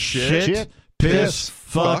shit, piss,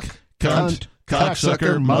 fuck, cunt,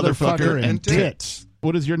 cocksucker, motherfucker, and tits.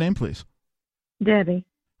 What is your name, please? Debbie.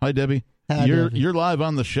 Hi, Debbie. Hi, Debbie. You're live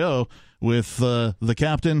on the show with the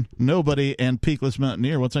captain, Nobody, and Peakless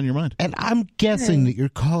Mountaineer. What's on your mind? And I'm guessing that you're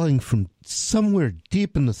calling from somewhere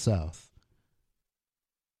deep in the South.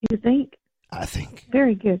 You think? I think.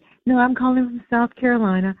 Very good. No, I'm calling from South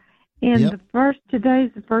Carolina. And today's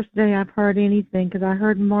the first day I've heard anything because I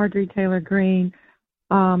heard Marjorie Taylor Greene,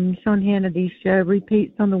 Sean Hannity's show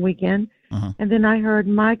repeats on the weekend. Uh-huh. And then I heard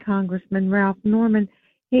my congressman, Ralph Norman,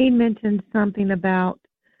 he mentioned something about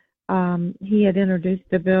he had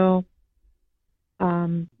introduced a bill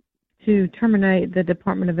to terminate the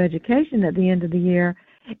Department of Education at the end of the year.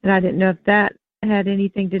 And I didn't know if that had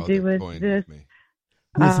anything to do with this.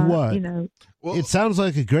 With what? Well, it sounds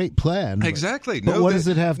like a great plan. Exactly. But what does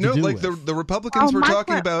it have to do with? The Republicans were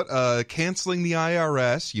talking about canceling the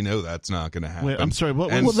IRS. That's not going to happen. Wait, I'm sorry.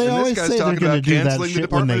 What? Well, they always say they're going to do that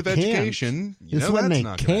shit when they Education. It's when they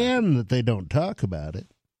can that they don't talk about it.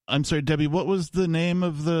 I'm sorry, Debbie. What was the name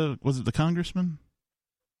of was it the congressman?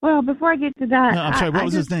 Well, before I get to that, no, I'm sorry. What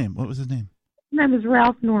was his name? What was his name? His name is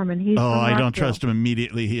Ralph Norman. He's I don't trust him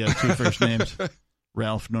immediately. He has two first names.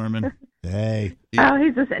 Ralph Norman. Hey. Oh,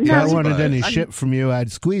 he's a, if I wanted any shit from you,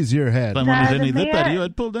 I'd squeeze your head. If I wanted any lip out of you,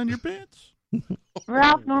 I'd pull down your pants.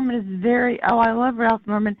 Ralph Norman is I love Ralph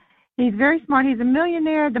Norman. He's very smart. He's a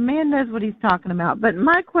millionaire. The man knows what he's talking about. But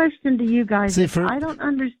my question to you guys is, I don't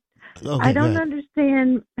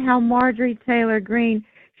understand how Marjorie Taylor Greene,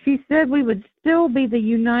 she said we would still be the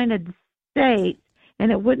United States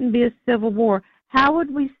and it wouldn't be a civil war. How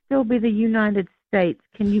would we still be the United States?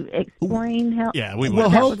 Can you explain how? Yeah, we would. Well,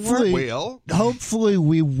 hopefully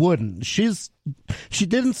we wouldn't. She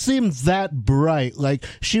didn't seem that bright. Like,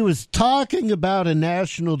 she was talking about a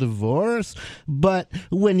national divorce, but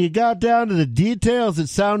when you got down to the details, it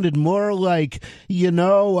sounded more like,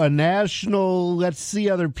 a national let's see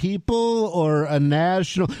other people, or a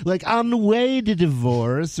national, like, on the way to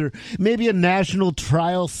divorce, or maybe a national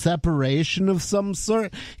trial separation of some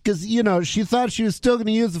sort. Because, she thought she was still going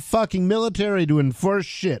to use the fucking military to enforce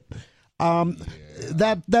shit.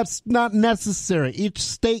 That's not necessary. Each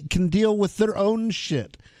state can deal with their own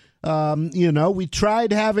shit. We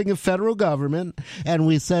tried having a federal government, and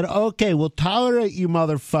we said, okay, we'll tolerate you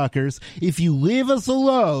motherfuckers if you leave us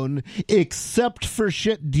alone, except for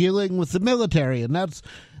shit dealing with the military. And that's,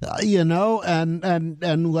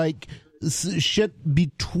 and like shit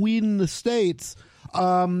between the states.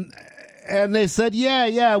 And they said,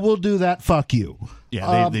 yeah, we'll do that. Fuck you.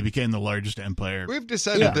 Yeah, they became the largest empire. We've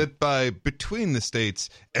decided that by between the states,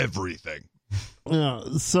 everything.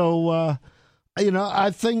 So,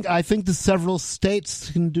 I think the several states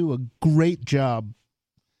can do a great job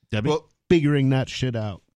figuring that shit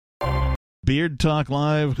out. Beard Talk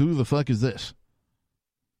Live. Who the fuck is this?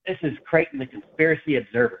 This is Creighton, the Conspiracy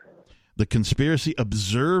Observer. The Conspiracy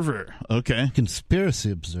Observer. Okay.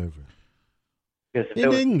 Conspiracy Observer.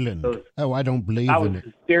 In England. I don't believe in it. I was a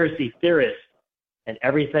conspiracy theorist, and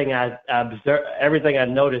everything I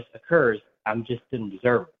notice occurs. I'm just an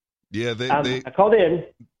observer. Yeah, I called in.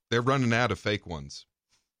 They're running out of fake ones.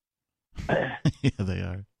 Yeah, they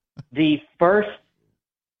are. The first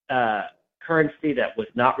currency that was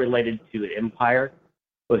not related to an empire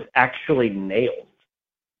was actually nails.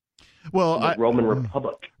 Well, the Roman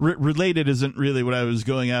Republic. Related isn't really what I was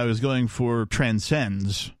going. I was going for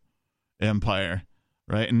transcends empire,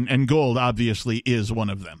 right? And gold obviously is one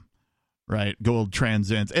of them, right? Gold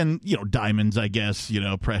transcends, and diamonds, I guess,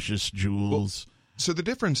 precious jewels. Well, so the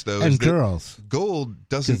difference, though, and is girls. That gold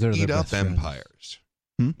doesn't eat up empires.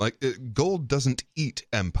 Like gold doesn't eat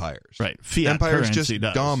empires, right? Fiat empires currency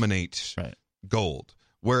just dominate gold,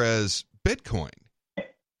 whereas Bitcoin,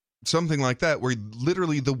 something like that, where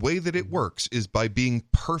literally the way that it works is by being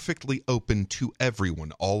perfectly open to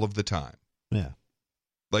everyone all of the time. Yeah.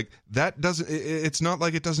 Like, that doesn't, it's not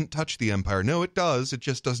like it doesn't touch the empire. No, it does. It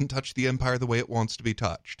just doesn't touch the empire the way it wants to be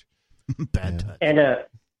touched. Bad touch. And I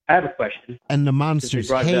have a question. And the monsters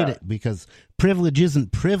hate it because privilege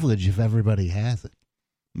isn't privilege if everybody has it.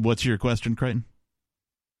 What's your question, Creighton?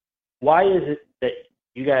 Why is it that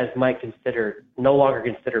you guys might no longer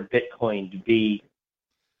consider Bitcoin to be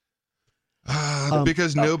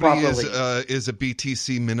because nobody is a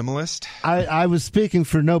BTC minimalist? I was speaking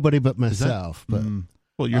for nobody but myself. But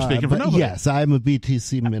well, you're speaking for nobody. Yes, I'm a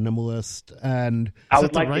BTC minimalist, and I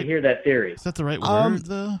would like to hear that theory. Is that the right word?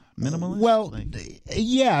 The minimalist? Well,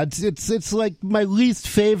 yeah, it's like my least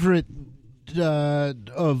favorite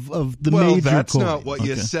of the major. Well, that's coins. not what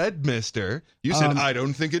you said, Mister. You said I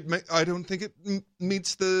don't think it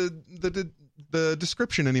meets the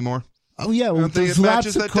description anymore. Oh yeah, well, don't think there's it lots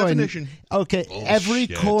matches of that coin. definition. Okay, every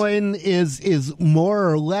Bullshit. coin is more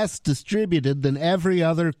or less distributed than every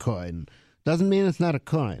other coin. Doesn't mean it's not a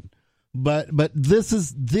coin, but this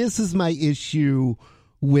is my issue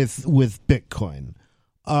with Bitcoin.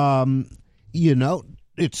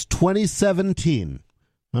 It's 2017.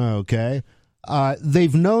 Okay,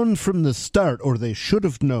 they've known from the start, or they should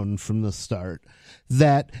have known from the start,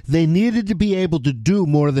 that they needed to be able to do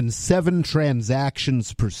more than 7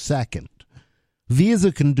 transactions per second.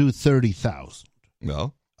 Visa can do 30,000.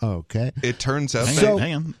 Well, Okay. it turns out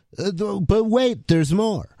Hang on. But wait, there's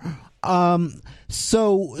more.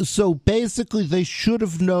 So basically they should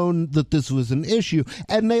have known that this was an issue,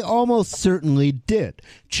 and they almost certainly did.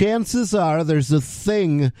 Chances are there's a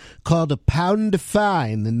thing called a pound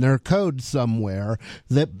fine in their code somewhere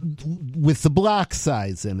that with the block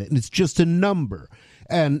size in it, and it's just a number.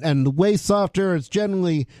 And the way software is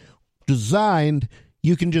generally designed,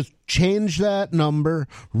 you can just change that number,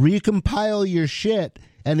 recompile your shit,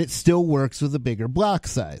 and it still works with a bigger block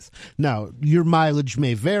size. Now, your mileage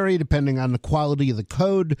may vary depending on the quality of the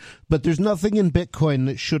code, but there's nothing in Bitcoin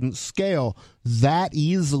that shouldn't scale that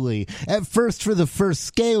easily. At first, for the first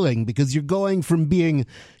scaling, because you're going from being,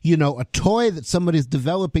 a toy that somebody's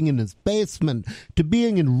developing in his basement to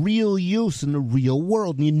being in real use in the real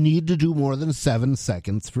world, and you need to do more than 7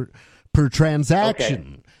 seconds per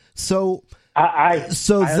transaction. Okay. So... I then,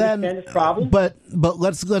 understand this problem. but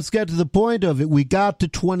let's get to the point of it. We got to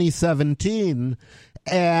 2017,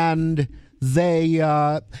 and they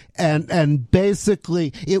and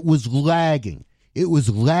basically it was lagging. It was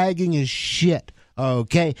lagging as shit.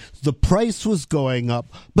 Okay, the price was going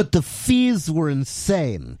up, but the fees were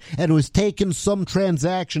insane, and it was taking some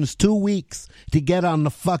transactions 2 weeks to get on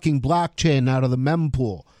the fucking blockchain out of the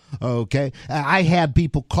mempool. Okay, I had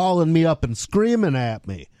people calling me up and screaming at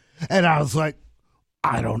me. And I was like,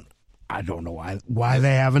 I don't know why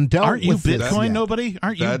they haven't dealt Aren't you with this Bitcoin, yet. nobody?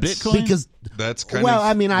 Aren't you That's- Bitcoin? Because that's kind Well, of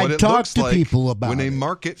I mean, I what it talked looks to like people about when a it.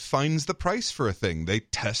 market finds the price for a thing. They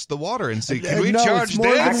test the water and say, can we no, charge it's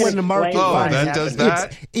more than this? when the market Oh, finds that it. does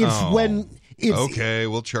that? It's Oh. when it's Okay,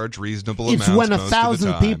 we'll charge reasonable It's amounts when most of the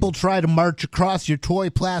 1,000 time. people try to march across your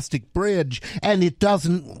toy plastic bridge and it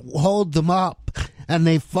doesn't hold them up, and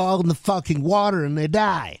they fall in the fucking water and they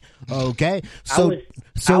die. Okay, so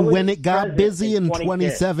I was when it got present busy in 2010.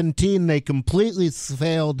 2017, they completely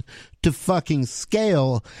failed to fucking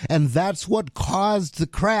scale, and that's what caused the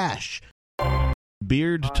crash.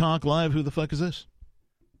 Beard Talk Live. Who the fuck is this?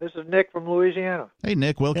 This is Nick from Louisiana. Hey,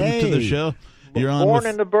 Nick. Welcome to the Hey. show. You're on. Born with-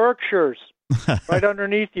 in the Berkshires, right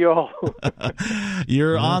underneath you all.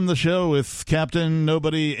 You're on the show with Captain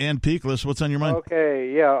Nobody and Peakless. What's on your mind?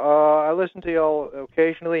 Okay, yeah. I listen to y'all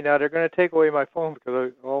occasionally. Now they're going to take away my phone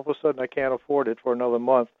because all of a sudden I can't afford it for another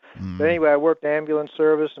month. But anyway, I worked ambulance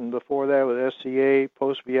service, and before that with SCA,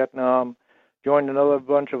 post-Vietnam, joined another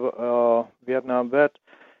bunch of Vietnam vets.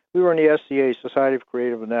 We were in the SCA, Society of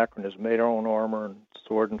Creative Anachronism, made our own armor and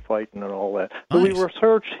sword and fighting and all that. But we Nice.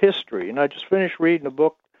 researched history, and I just finished reading a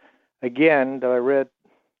book again that I read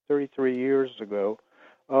 33 years ago,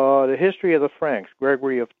 The History of the Franks.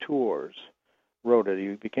 Gregory of Tours wrote it.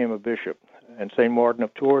 He became a bishop. And St. Martin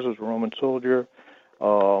of Tours was a Roman soldier,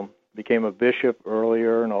 became a bishop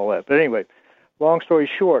earlier and all that. But anyway, long story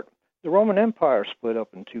short, the Roman Empire split up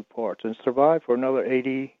in 2 parts and survived for another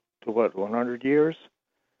 80 to 100 years.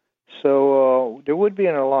 So there would be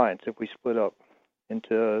an alliance if we split up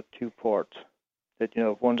into 2 parts. That,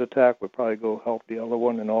 if one's attacked, would probably go help the other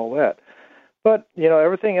one and all that. But,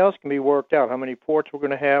 everything else can be worked out. How many ports we're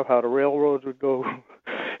going to have, how the railroads would go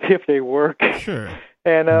if they work. Sure.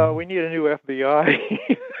 And we need a new FBI.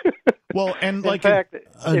 Well, and In fact,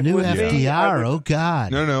 A if new it was me, I FDR, would- oh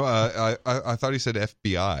God. No, I thought he said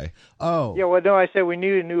FBI. Oh. Yeah, well, no, I said we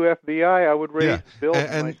need a new FBI. I would raise Yeah, the bill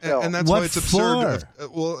and myself. that's What why it's absurd. for?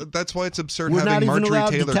 Well, that's why it's absurd We're not having even Marjorie allowed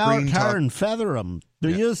Taylor to Greene tar talk. and feather them.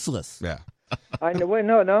 They're useless. Yeah, I know. Well,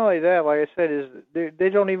 no, not only that, like I said, is they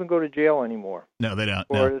don't even go to jail anymore no, they don't.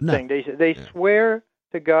 for No. the No. thing. They swear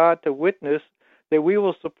to God to witness that we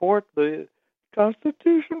will support the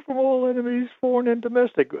Constitution from all enemies, foreign and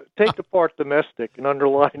domestic. Take the part domestic and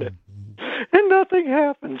underline it, and nothing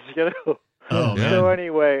happens. Oh, Yeah. So man.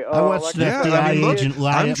 anyway, I watched an Yeah, FBI I mean, look, agent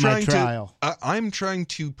lie I'm at my trying to- trial. I'm trying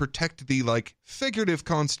to protect the figurative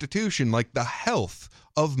Constitution, like the health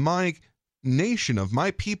of my nation, of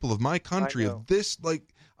my people, of my country, know. of this.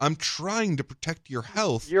 I'm trying to protect your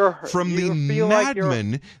health from you the feel like you're-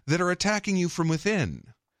 madmen that are attacking you from within.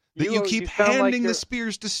 That you keep sound like handing the you're-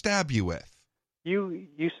 spears to stab you with. You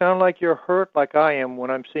sound like you're hurt like I am when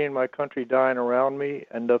I'm seeing my country dying around me,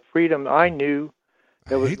 and the freedom I knew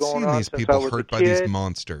that was hate going seeing on these since people I was hurt a by kid. these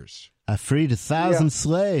monsters. I freed 1,000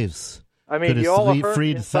 slaves. I mean, Could y'all have hurt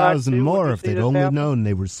freed inside 1,000 too when more you if see they'd this only happen? known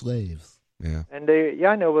they were slaves. Yeah. And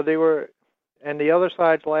I know, but they were, and the other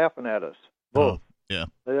side's laughing at us. Both. Oh, yeah.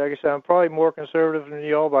 Like I said, I'm probably more conservative than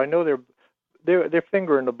y'all, but I know they're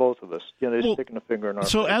fingering the both of us. You know, they're Well, sticking a finger in our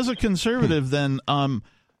So face. as a conservative, then,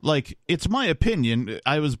 like, it's my opinion.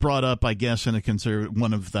 I was brought up, I guess, in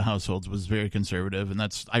one of the households was very conservative, and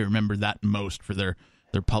I remember that most for their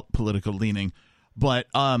political leaning. But,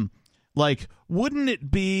 like, wouldn't it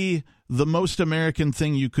be the most American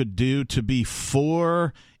thing you could do to be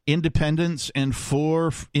for independence and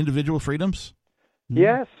for individual freedoms?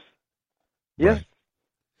 Yes. Yes. Right.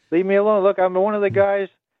 Leave me alone. Look, I'm one of the guys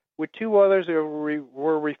with two others who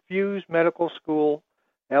were refused medical school,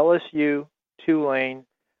 LSU, Tulane.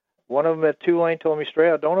 One of them at Tulane told me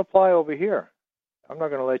straight out, don't apply over here. I'm not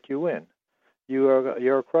going to let you in.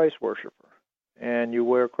 You're a Christ worshiper, and you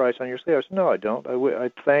wear Christ on your sleeve. I said, no, I don't.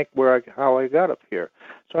 I thank how I got up here.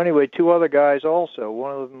 So anyway, two other guys also,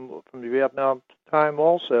 one of them from the Vietnam time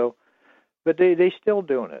also, but they still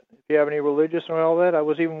doing it. If you have any religious and all that, I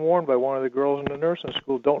was even warned by one of the girls in the nursing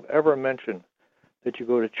school, don't ever mention that you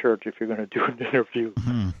go to church if you're going to do an interview.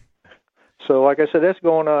 Hmm. So, like I said, that's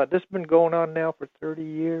going on. This has been going on now for 30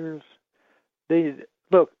 years. This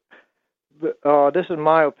is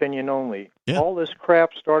my opinion only. Yeah. All this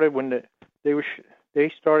crap started when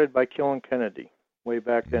they started by killing Kennedy way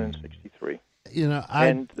back then in '63. You know,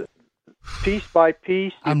 And piece by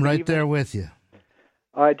piece, I'm right there with you.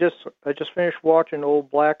 I just finished watching an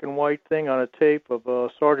old black and white thing on a tape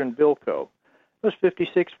of Sergeant Bilko. It was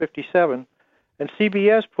 56, 57, and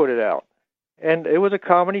CBS put it out. And it was a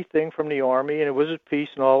comedy thing from the Army, and it was a piece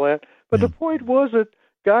and all that. But the point was that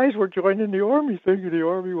guys were joining the Army, thinking the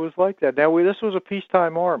Army was like that. Now, this was a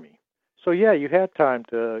peacetime Army. So, yeah, you had time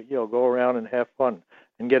to, go around and have fun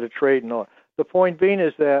and get a trade and all. The point being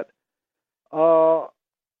is that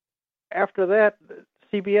after that,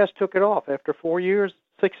 CBS took it off. After 4 years,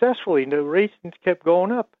 successfully, the ratings kept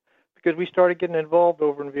going up because we started getting involved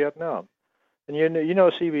over in Vietnam. And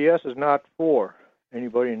CBS is not for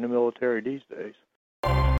anybody in the military these days.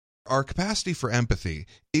 Our capacity for empathy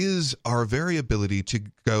is our very ability to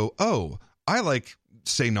go, oh, I like,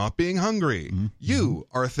 say, not being hungry. Mm-hmm. You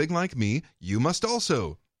are a thing like me. You must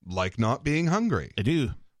also like not being hungry. I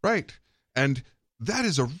do. Right. And that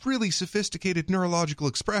is a really sophisticated neurological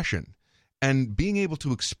expression. And being able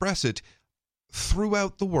to express it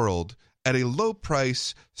throughout the world at a low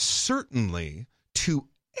price, certainly to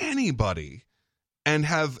anybody, and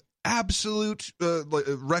have absolute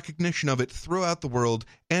recognition of it throughout the world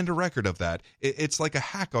and a record of that. It's like a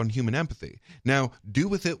hack on human empathy. Now, do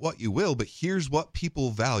with it what you will, but here's what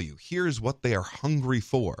people value. Here's what they are hungry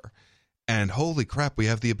for. And holy crap, we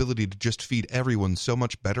have the ability to just feed everyone so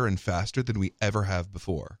much better and faster than we ever have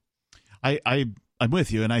before. I'm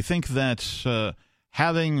with you, and I think that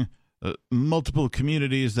having multiple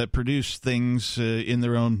communities that produce things in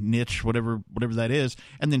their own niche, whatever that is,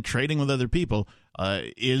 and then trading with other people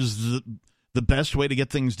is the best way to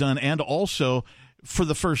get things done. And also, for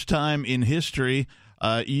the first time in history,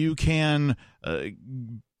 you can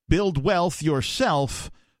build wealth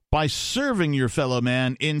yourself by serving your fellow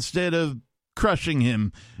man instead of crushing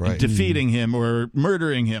him, right, defeating him, or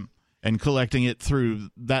murdering him, and collecting it through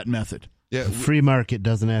that method. Yeah, the free market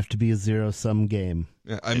doesn't have to be a zero-sum game.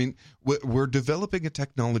 I mean, we're developing a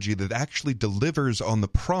technology that actually delivers on the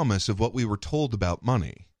promise of what we were told about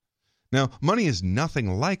money. Now, money is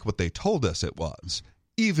nothing like what they told us it was,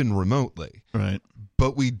 even remotely. Right.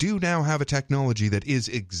 But we do now have a technology that is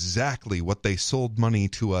exactly what they sold money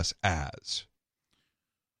to us as.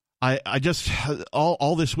 I just,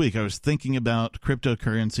 all this week, I was thinking about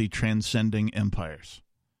cryptocurrency transcending empires.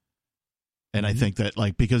 And I think that,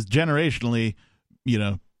 because generationally,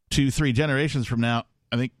 2-3 generations from now,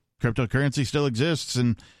 I think cryptocurrency still exists.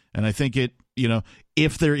 And I think it,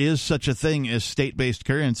 if there is such a thing as state-based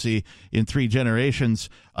currency in 3 generations,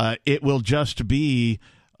 it will just be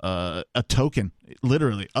a token,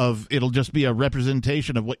 literally, it'll just be a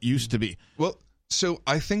representation of what used to be. Well, so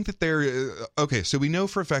I think that so we know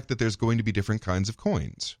for a fact that there's going to be different kinds of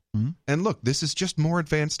coins. Mm-hmm. And look, this is just more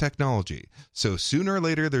advanced technology. So sooner or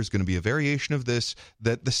later, there's going to be a variation of this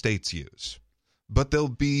that the states use. But there'll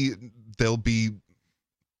be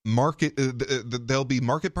market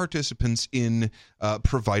participants in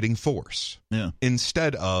providing force,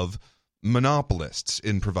 instead of monopolists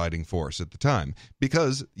in providing force at the time,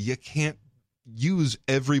 because you can't use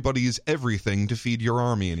everybody's everything to feed your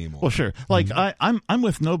army anymore. Well, sure. I'm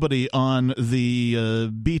with nobody on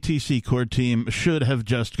the BTC core team should have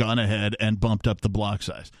just gone ahead and bumped up the block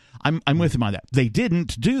size. I'm with him on that. They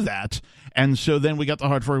didn't do that, and so then we got the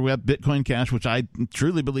hard fork. We have Bitcoin Cash, which I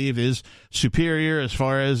truly believe is superior as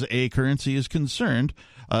far as a currency is concerned,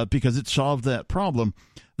 because it solved that problem.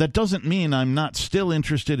 That doesn't mean I'm not still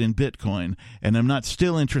interested in Bitcoin, and I'm not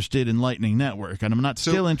still interested in Lightning Network, and I'm not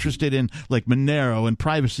still interested in like Monero and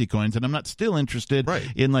privacy coins, and I'm not still interested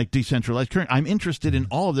in like decentralized currency. I'm interested in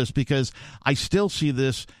all of this because I still see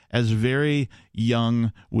this as very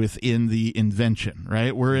young within the invention,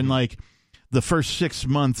 right? We're in like the first 6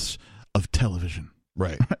 months of television.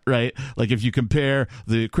 Right. Right. Like if you compare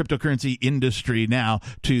the cryptocurrency industry now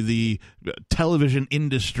to the television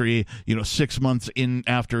industry, 6 months in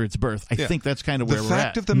after its birth, I think that's kind of where we're at. The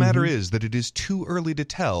fact of the matter is that it is too early to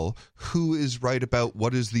tell who is right about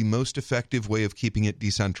what is the most effective way of keeping it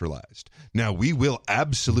decentralized. Now, we will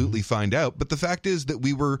absolutely find out, but the fact is that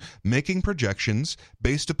we were making projections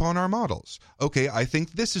based upon our models. Okay, I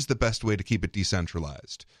think this is the best way to keep it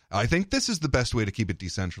decentralized. I think this is the best way to keep it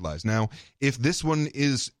decentralized. Now, if this one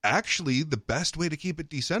is actually the best way to keep it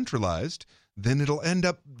decentralized, then it'll end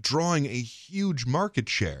up drawing a huge market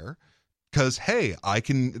share because, hey,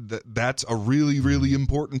 that's a really, really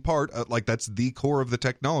important part. Like that's the core of the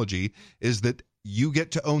technology is that you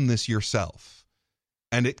get to own this yourself.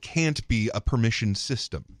 And it can't be a permission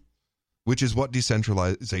system, which is what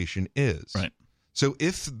decentralization is. Right. So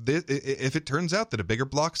if it turns out that a bigger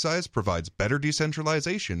block size provides better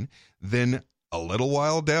decentralization, then a little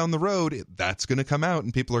while down the road, that's going to come out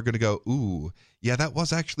and people are going to go, ooh, yeah, that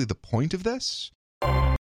was actually the point of this.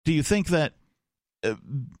 Do you think that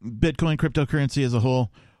Bitcoin cryptocurrency as a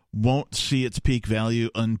whole won't see its peak value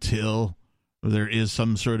until there is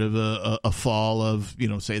some sort of a fall of,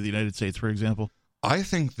 say the United States, for example? I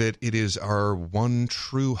think that it is our one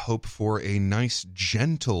true hope for a nice,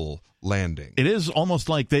 gentle landing. It is almost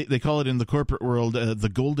like they call it in the corporate world the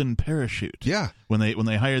golden parachute. Yeah. When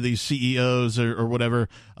they hire these CEOs or whatever,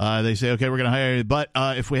 they say, okay, we're going to hire you, but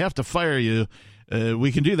if we have to fire you,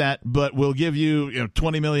 we can do that, but we'll give you,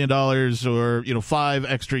 $20 million or 5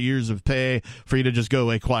 extra years of pay for you to just go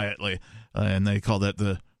away quietly. And they call that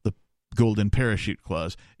the golden parachute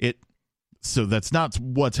clause. So that's not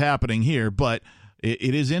what's happening here, but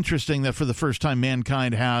it is interesting that for the first time,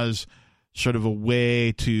 mankind has sort of a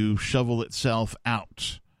way to shovel itself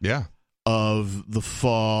out of the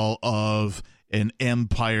fall of an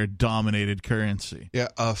empire-dominated currency. Yeah,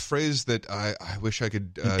 a phrase that I wish I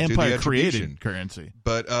could do the empire-created currency.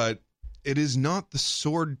 But it is not the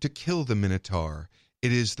sword to kill the Minotaur.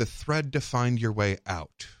 It is the thread to find your way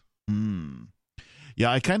out.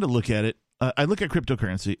 Yeah, I kind of look at it. I look at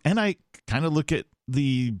cryptocurrency, and I kind of look at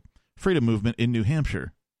the freedom movement in New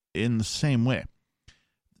Hampshire in the same way.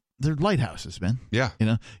 They're lighthouses, man. Yeah.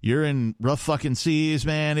 You're in rough fucking seas,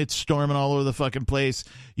 man. It's storming all over the fucking place.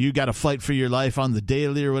 You got to fight for your life on the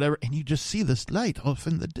daily or whatever, and you just see this light off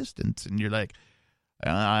in the distance, and you're like,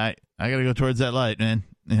 I got to go towards that light, man.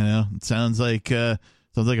 It sounds like a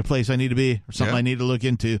place I need to be or something I need to look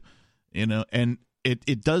into, and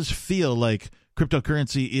it does feel like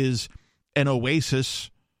cryptocurrency is an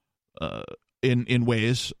oasis in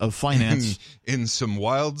ways of finance. in some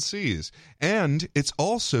wild seas. And it's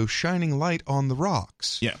also shining light on the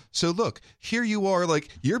rocks. Yeah. So look, here you are, like,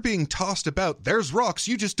 you're being tossed about. There's rocks.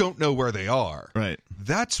 You just don't know where they are. Right.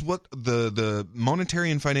 That's what the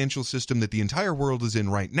monetary and financial system that the entire world is in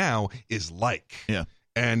right now is like. Yeah.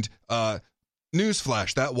 And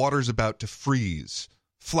newsflash, that water's about to freeze.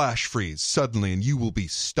 Flash freeze suddenly, and you will be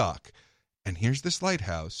stuck. And here's this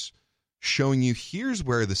lighthouse showing you here's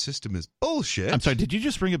where the system is bullshit. I'm sorry, did you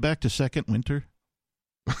just bring it back to second winter?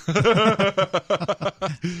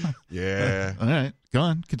 Yeah. All right, go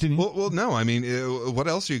on, continue. Well, no, I mean, what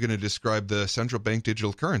else are you going to describe the central bank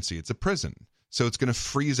digital currency? It's a prison, so it's going to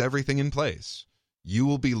freeze everything in place. You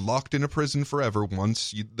will be locked in a prison forever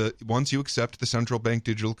once you accept the central bank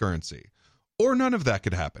digital currency. Or none of that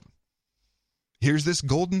could happen. Here's this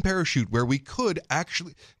golden parachute where we could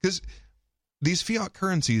actually, because these fiat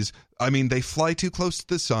currencies, I mean, they fly too close to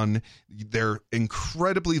the sun, they're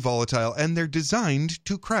incredibly volatile, and they're designed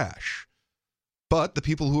to crash. But the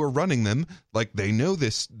people who are running them, like, they know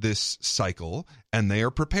this cycle, and they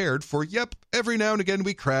are prepared for, every now and again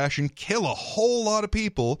we crash and kill a whole lot of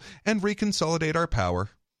people and reconsolidate our power.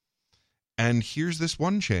 And here's this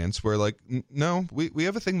one chance where, like, no, we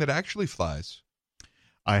have a thing that actually flies.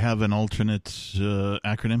 I have an alternate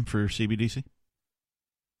acronym for CBDC.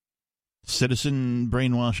 Citizen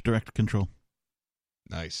Brainwash Direct Control.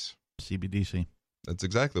 Nice. CBDC. That's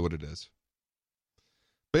exactly what it is.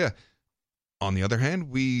 But yeah, on the other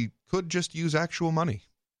hand, we could just use actual money.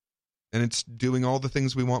 And it's doing all the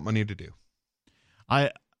things we want money to do.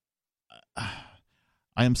 I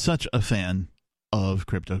I am such a fan of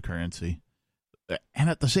cryptocurrency. And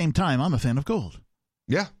at the same time, I'm a fan of gold.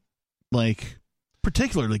 Yeah. Like,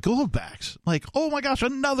 particularly gold backs. Like, oh my gosh,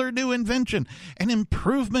 another new invention, an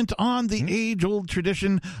improvement on the age-old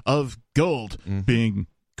tradition of gold being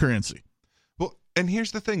currency. Well, and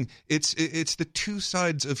here's the thing. It's the two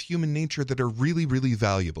sides of human nature that are really, really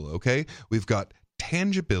valuable, okay? We've got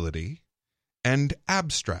tangibility and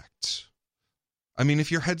abstracts. I mean,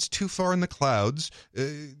 if your head's too far in the clouds,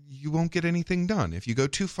 you won't get anything done. If you go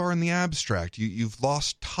too far in the abstract, you've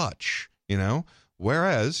lost touch, you know?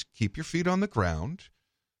 Whereas, keep your feet on the ground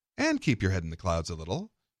and keep your head in the clouds a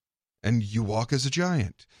little, and you walk as a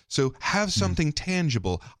giant. So have something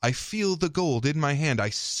tangible. I feel the gold in my hand. I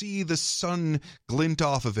see the sun glint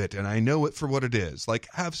off of it, and I know it for what it is. Like,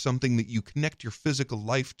 have something that you connect your physical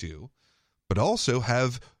life to, but also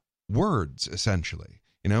have words, essentially.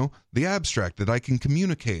 You know, the abstract that I can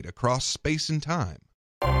communicate across space and time.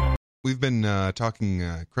 We've been talking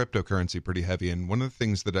cryptocurrency pretty heavy, and one of the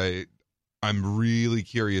things that I'm really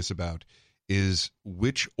curious about is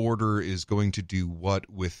which order is going to do what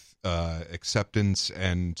with acceptance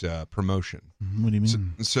and promotion. What do you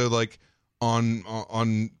mean? So like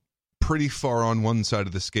on pretty far on one side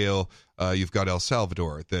of the scale, you've got El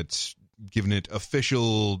Salvador that's given it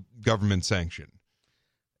official government sanction.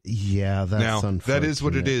 Yeah, that's now unfortunate. that is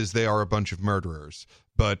what it is. They are a bunch of murderers,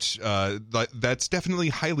 but that's definitely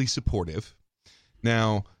highly supportive.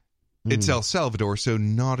 Now, it's El Salvador, so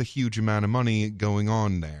not a huge amount of money going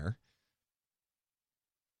on there.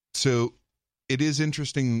 So it is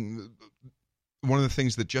interesting. One of the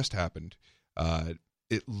things that just happened,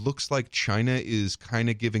 it looks like China is kind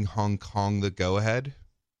of giving Hong Kong the go-ahead.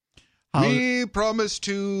 We promise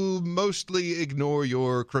to mostly ignore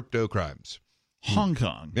your crypto crimes. Hong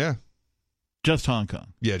Kong. Yeah. Just Hong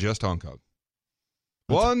Kong. Yeah, just Hong Kong.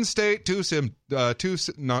 One state,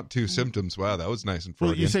 not two symptoms. Wow, that was nice and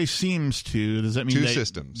Freudian. Well, you say seems to. Does that mean two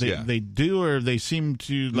systems? They do, or they seem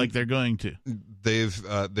to like they're going to?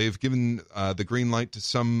 They've given the green light to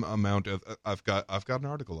some amount of. I've got an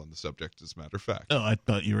article on the subject, as a matter of fact. Oh, I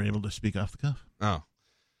thought you were able to speak off the cuff. Oh.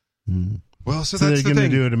 Mm. Well, so that's the thing.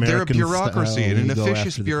 They're a bureaucracy, and an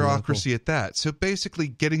officious bureaucracy political. at that. So basically,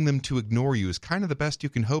 getting them to ignore you is kind of the best you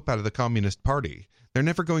can hope out of the Communist Party. They're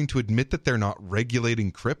never going to admit that they're not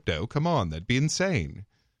regulating crypto. Come on, that'd be insane.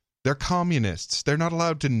 They're communists. They're not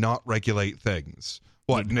allowed to not regulate things.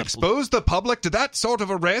 What, and expose the public to that sort of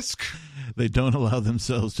a risk? They don't allow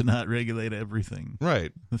themselves to not regulate everything.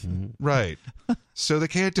 Right. Right. So they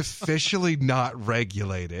can't officially not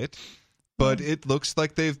regulate it. But it looks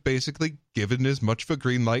like they've basically given as much of a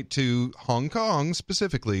green light to Hong Kong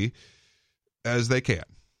specifically as they can.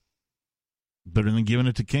 Better than giving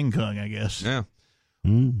it to King Kong, I guess. Yeah.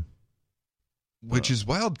 Mm. Which is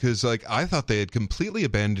wild because, like, I thought they had completely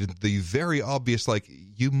abandoned the very obvious, like,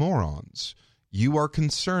 you morons. You are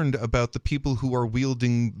concerned about the people who are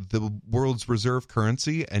wielding the world's reserve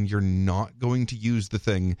currency, and you're not going to use the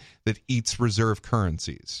thing that eats reserve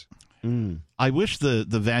currencies. Mm. I wish the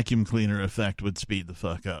vacuum cleaner effect would speed the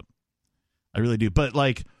fuck up. I really do. But,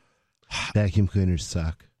 like, Vacuum cleaners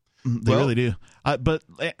suck. they really do. But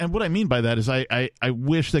what I mean by that is I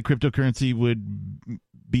wish that cryptocurrency would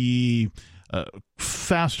be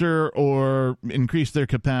faster or increase their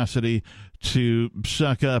capacity to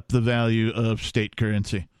suck up the value of state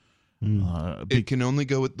currency. It can only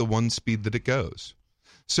go at the one speed that it goes.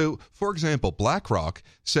 So, for example, BlackRock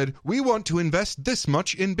said, we want to invest this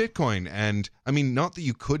much in Bitcoin. And, I mean, not that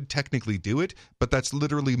you could technically do it, but that's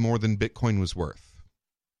literally more than Bitcoin was worth.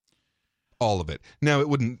 All of it. Now, it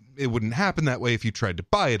wouldn't happen that way if you tried to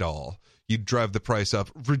buy it all. You'd drive the price up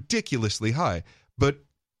ridiculously high. But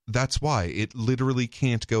that's why it literally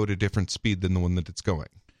can't go at a different speed than the one that it's going.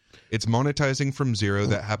 It's monetizing from zero.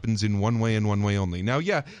 That happens in one way and one way only. Now,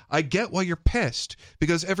 yeah, I get why you're pissed,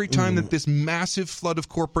 because every time that this massive flood of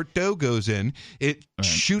corporate dough goes in, it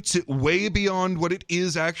shoots it way beyond what it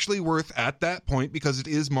is actually worth at that point, because it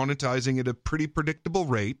is monetizing at a pretty predictable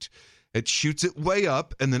rate. It shoots it way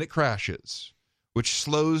up, and then it crashes, which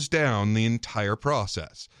slows down the entire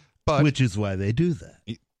process. But which is why they do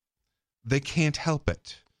that. They can't help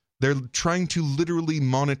it. They're trying to literally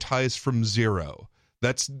monetize from zero.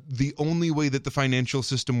 That's the only way that the financial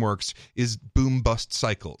system works, is boom-bust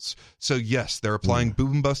cycles. So, yes, they're applying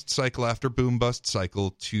boom-bust cycle after boom-bust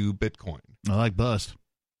cycle to Bitcoin. I like bust.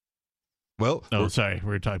 Well, sorry,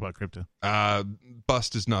 we're talking about crypto.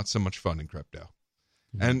 Bust is not so much fun in crypto.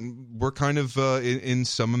 And we're kind of in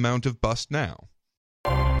some amount of bust now.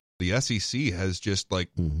 The SEC has just like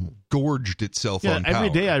gorged itself Yeah, on power. every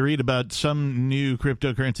day I read about some new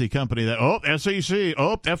cryptocurrency company that, SEC,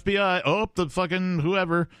 FBI, the fucking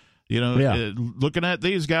whoever, looking at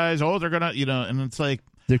these guys, they're going to, and it's like.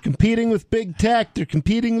 They're competing with big tech. They're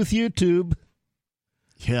competing with YouTube.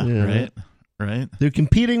 Yeah. Right. They're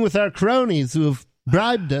competing with our cronies who have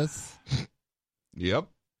bribed us. Yep.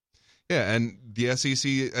 Yeah, and the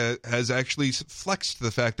SEC has actually flexed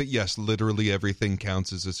the fact that, yes, literally everything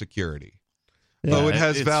counts as a security. Yeah, Oh, it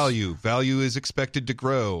has value. Value is expected to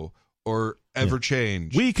grow or ever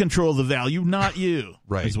change. We control the value, not you,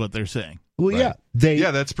 Right. is what they're saying. Well, Right.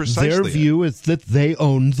 That's precisely their it. view is that they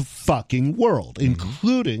own the fucking world,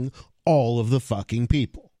 including all of the fucking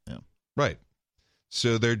people. Yeah. Right.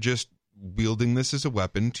 So they're just wielding this as a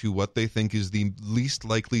weapon to what they think is the least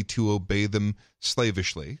likely to obey them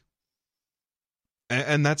slavishly.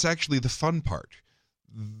 And that's actually the fun part.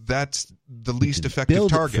 That's the least effective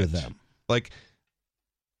build it target. for them. Like,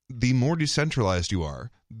 the more decentralized you are,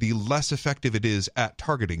 the less effective it is at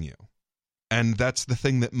targeting you. And that's the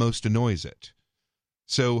thing that most annoys it.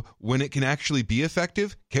 So when it can actually be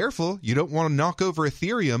effective, careful, you don't want to knock over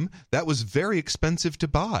Ethereum. That was very expensive to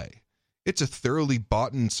buy. It's a thoroughly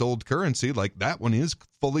bought and sold currency. Like, that one is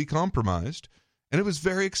fully compromised. And it was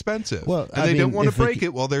very expensive. Well, and they don't want to break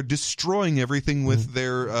it while they're destroying everything with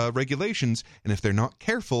their regulations. And if they're not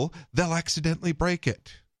careful, they'll accidentally break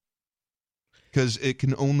it. Because it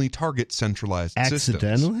can only target centralized systems.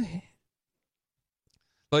 Accidentally?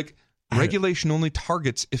 Like, regulation only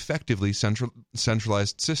targets effectively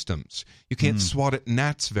centralized systems. You can't swat at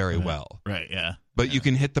gnats very well. Right, yeah. But you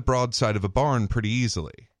can hit the broadside of a barn pretty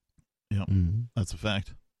easily. Yeah, that's a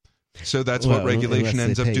fact. So that's what regulation unless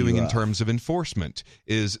ends they up pay doing you in off. terms of enforcement,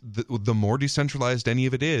 is the more decentralized any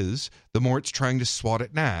of it is, the more it's trying to swat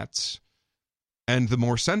at gnats. And the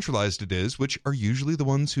more centralized it is, which are usually the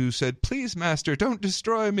ones who said, please, master, don't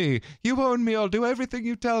destroy me. You own me. I'll do everything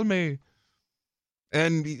you tell me.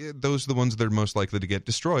 And those are the ones that are most likely to get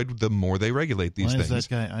destroyed the more they regulate these things. Why is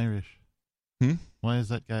that guy Irish? Why is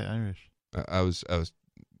that guy Irish? I was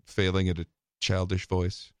failing at a childish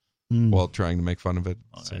voice while trying to make fun of it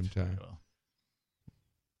at the same time. Well.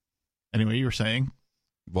 Anyway, you were saying?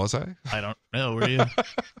 Was I? I don't know. Were you?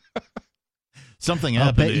 Something I'll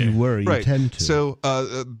happened bet here. you were. You Right. tend to. So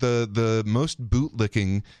the most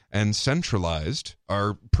bootlicking and centralized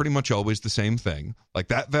are pretty much always the same thing. Like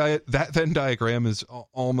that Venn diagram is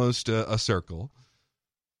almost a circle.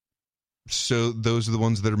 So those are the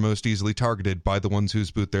ones that are most easily targeted by the ones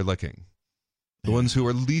whose boot they're licking. The ones who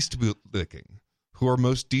are least bootlicking, who are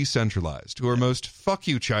most decentralized, who are most fuck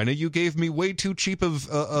you, China. You gave me way too cheap of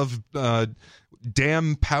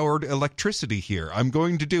dam powered electricity here. I'm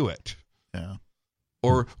going to do it. Yeah.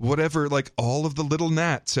 Or whatever, like all of the little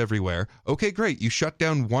gnats everywhere. Okay, great. You shut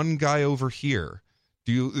down one guy over here.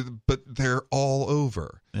 But they're all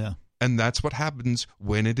over. Yeah. And that's what happens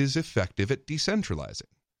when it is effective at decentralizing.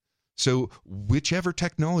 So whichever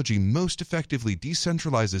technology most effectively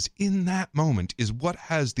decentralizes in that moment is what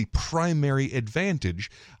has the primary advantage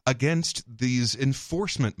against these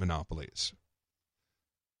enforcement monopolies.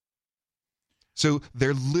 So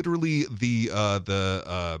they're literally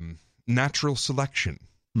the natural selection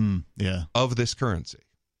of this currency.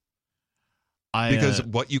 Because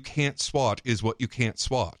what you can't swat is what you can't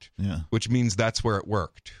swat. Yeah. Which means that's where it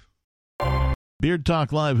worked. Beard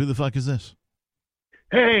Talk Live. Who the fuck is this?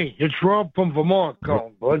 Hey, it's Rob from Vermont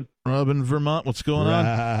calling, bud. Rob in Vermont. What's going on?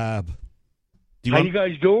 Rob. Do How you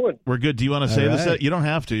guys doing? We're good. Do you want to say All this? right. You don't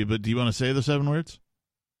have to, but do you want to say the 7 words?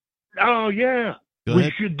 Oh, yeah. Go We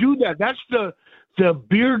ahead. should do that. That's the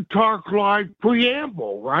Beard Talk Live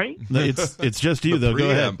preamble, right? No, it's just you, The though. Go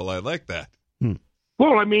ahead. preamble, I like that.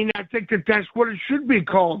 Well, I mean, I think that's what it should be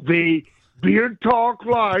called, the Beard Talk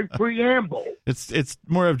Live preamble. It's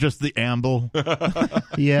more of just the amble.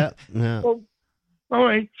 Yeah. All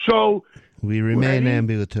right, so We remain Ready?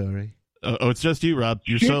 ambulatory. It's just you, Rob.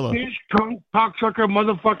 You're shit solo. this cunt, cocksucker,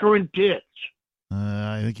 motherfucker, and tits.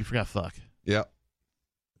 I think you forgot fuck. Yep.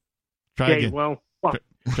 Try Okay, again. well, fuck.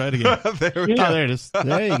 Try it again. There we Yeah. Oh, there it is.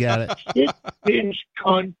 There you got it. Shit this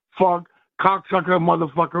cunt, fuck, cocksucker,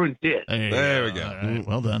 motherfucker, and tits. There we go. All right.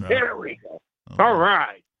 Well done, Rob. There we go. Oh, All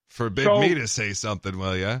right. Forbid So- me to say something,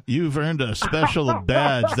 will ya? You've earned a special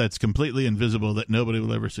badge that's completely invisible that nobody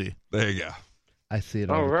will ever see. There you go. I see it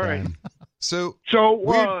all, All the right. time. So,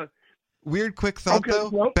 So, weird quick thought, Okay, though.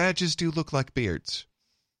 well- Badges do look like beards.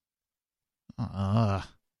 Ah,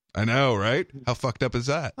 I know, right? How fucked up is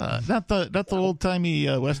that? not the old timey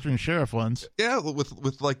Western sheriff ones. Yeah,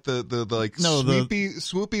 with like the like No,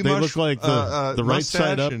 swoopy They mush, look like the right mustache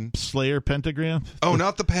side up and- Slayer pentagram. Oh,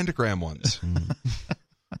 not the pentagram ones.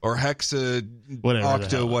 or hexa, Whatever the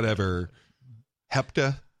octa, hell. whatever,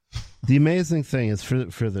 hepta. The amazing thing is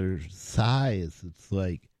for their size, it's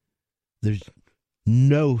like there's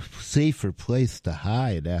no safer place to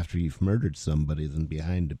hide after you've murdered somebody than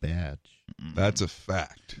behind a badge. That's a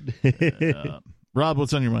fact. Rob,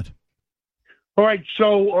 what's on your mind? All right,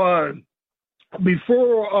 so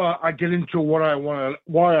before I get into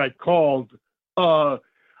why I called,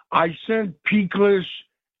 I sent Peakless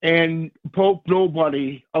and Pope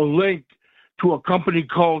Nobody a link to a company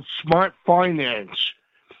called Smart Finance,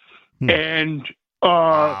 and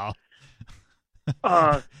Wow.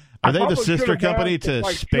 Are I they the probably sister should've company asked to if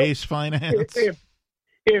I Space Finance?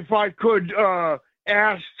 if I could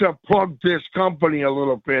ask to plug this company a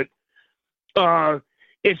little bit.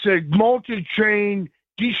 It's a multi-chain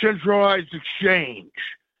decentralized exchange.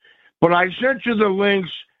 But I sent you the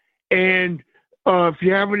links, and if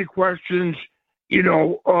you have any questions,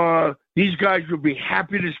 these guys would be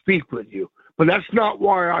happy to speak with you. But that's not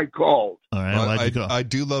why I called. All right, why'd you call? I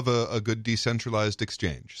do love a good decentralized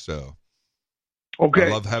exchange, so Okay. I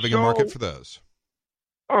love having a market for those.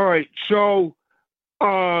 All right, so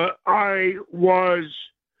I was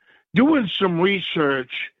doing some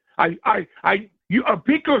research.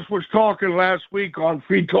 Picos was talking last week on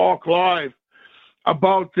Free Talk Live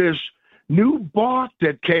about this new bot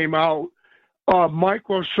that came out,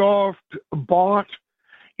 Microsoft bot.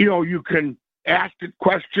 You can ask it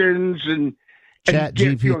questions and Chat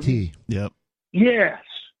get, GPT. Yep. Yes,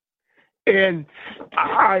 and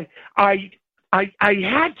I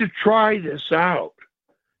had to try this out,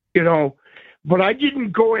 but I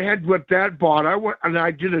didn't go ahead with that bot. I went and I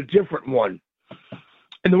did a different one.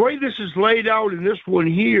 And the way this is laid out in this one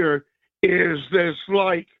here is there's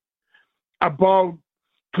like about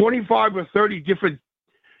 25 or 30 different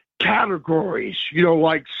categories,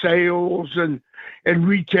 like sales and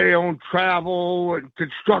retail and travel and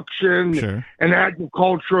construction Sure. and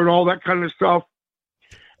agriculture and all that kind of stuff.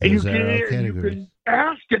 And you Those are all can categories.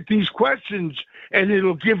 ask it these questions and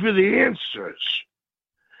it'll give you the answers.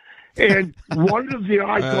 And one of the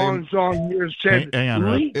icons on here said, Hang on,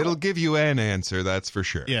 Rob. It'll give you an answer, that's for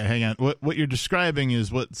sure. Yeah, hang on. What you're describing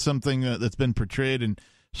is something that's been portrayed in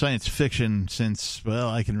science fiction since, well,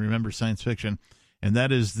 I can remember science fiction, and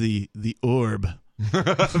that is the orb.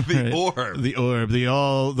 The Right? orb. The orb,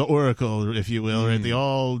 the oracle, if you will, right? The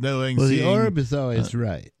all-knowing. Well, the seeing, orb is always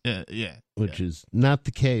right, yeah, which is not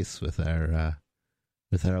the case with our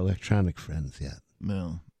electronic friends yet.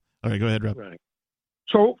 well, all right, go ahead, Rob. right.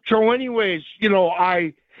 So anyways,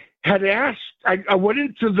 I had asked, I went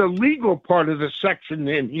into the legal part of the section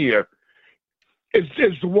in here.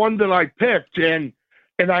 It's the one that I picked, and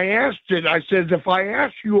I asked it, I said, if I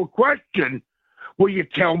ask you a question, will you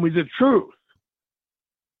tell me the truth?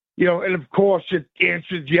 And of course it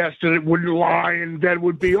answered yes, and it wouldn't lie, and that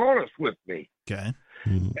would be honest with me. Okay.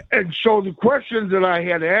 Mhm. And so the question that I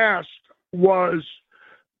had asked was,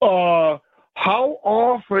 how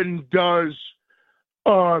often does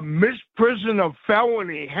misprison of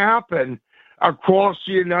felony happen across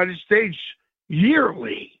the United States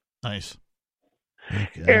yearly? Nice.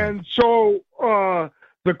 Okay. And so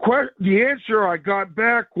the answer I got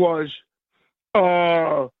back was,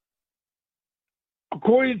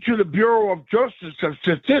 according to the Bureau of Justice and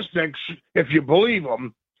Statistics, if you believe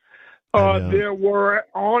them, there were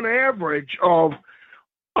on average of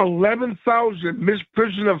 11,000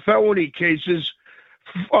 misprison of felony cases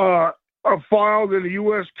filed in the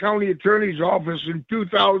U.S. County Attorney's Office in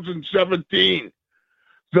 2017,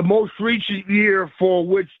 the most recent year for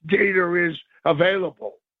which data is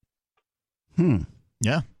available.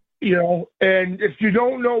 Yeah. And if you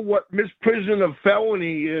don't know what misprison of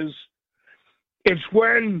felony is, it's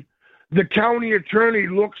when the county attorney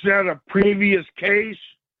looks at a previous case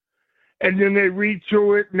and then they read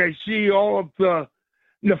through it and they see all of the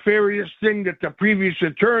nefarious thing that the previous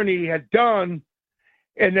attorney had done,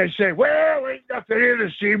 and they say, well, ain't nothing here to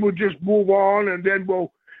see, we'll just move on and then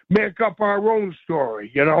we'll make up our own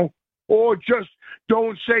story, or just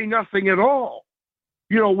don't say nothing at all,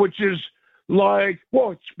 which is like,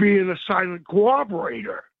 well, it's being a silent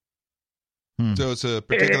cooperator. So it's a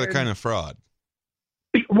particular kind of fraud.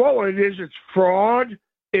 Well, it is. It's fraud.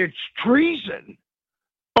 It's treason.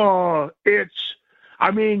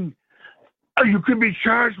 You could be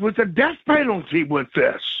charged with a death penalty with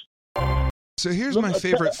this. So here's my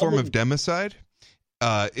favorite form of democide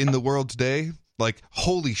in the world today. Like,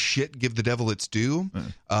 holy shit, give the devil its due.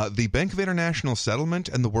 The Bank of International Settlement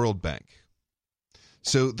and the World Bank.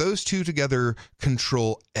 So those two together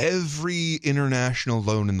control every international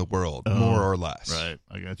loan in the world, more or less. Right,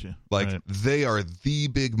 I got you. Like, right. they are the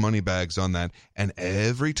big money bags on that. And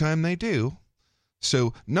every time they do,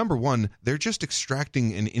 So, number one, they're just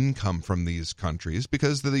extracting an income from these countries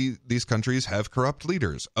because these countries have corrupt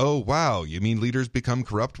leaders. Oh, wow. You mean leaders become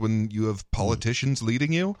corrupt when you have politicians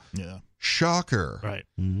leading you? Yeah. Shocker. Right.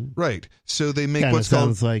 Right. So they make Kind of what's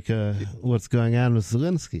called... sounds like what's going on with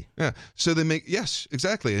Zelensky. Yeah. So they make... Yes,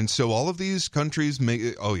 exactly. And so all of these countries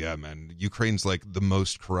make... Oh, yeah, man. Ukraine's like the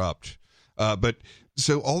most corrupt. But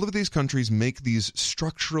so all of these countries make these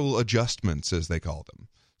structural adjustments, as they call them.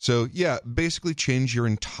 So, yeah, basically change your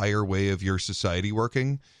entire way of your society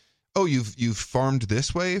working. Oh, you've farmed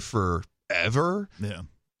this way forever? Yeah.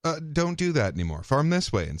 Don't do that anymore. Farm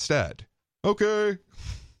this way instead. Okay.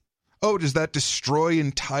 Oh, does that destroy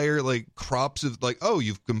entire, crops of,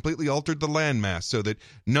 you've completely altered the landmass so that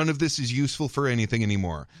none of this is useful for anything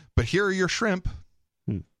anymore. But here are your shrimp.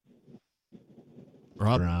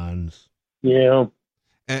 Rob? Bronze. Yeah.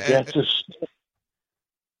 And,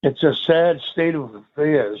 It's a sad state of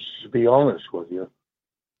affairs, to be honest with you.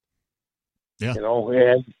 Yeah. You know,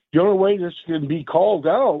 and the only way this can be called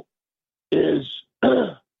out is,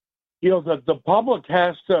 that the public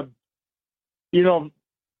has to,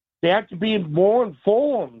 they have to be more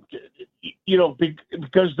informed,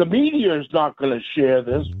 because the media is not going to share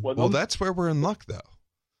this with well, them. that's where we're in luck, though.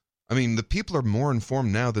 I mean, the people are more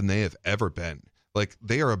informed now than they have ever been.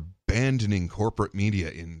 They are abandoning corporate media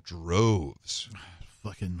in droves.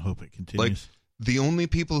 Fucking hope it continues. The only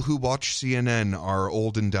people who watch CNN are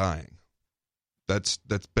old and dying. That's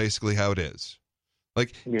basically how it is.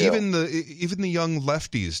 Even the young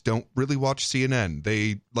lefties don't really watch CNN.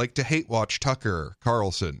 They like to hate watch Tucker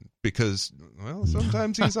Carlson because, well,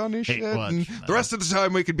 sometimes he's on his shit. And the rest of the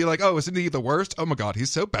time we could be like, oh, isn't he the worst? Oh my God, he's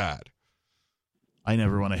so bad. I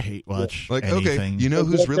never want to hate watch anything. Okay, you know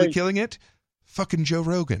who's really killing it? Fucking Joe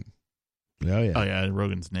Rogan. Oh yeah. Oh yeah,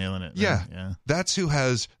 Rogan's nailing it. Yeah. Yeah. That's who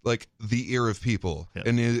has the ear of people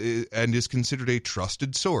and is considered a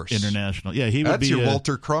trusted source. International. Yeah, he would That's be your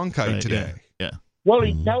Walter Cronkite today. Yeah. Well,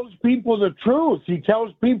 he tells people the truth. He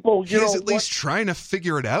tells people, He's at least trying to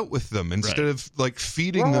figure it out with them instead of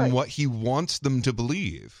feeding them what he wants them to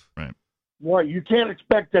believe. Right. Well, you can't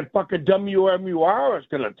expect that fucking WMUR is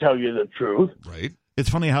going to tell you the truth. Right. It's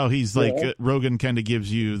funny how he's Rogan kind of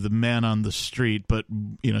gives you the man on the street, but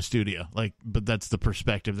in a studio. But that's the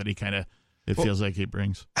perspective that he kind of feels like he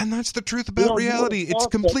brings. And that's the truth about reality. It's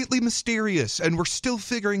completely mysterious, and we're still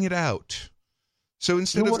figuring it out. So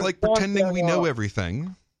instead of pretending we know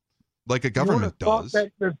everything, like a government does,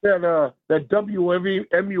 that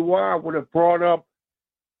WMUR would have brought up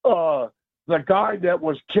the guy that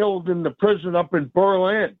was killed in the prison up in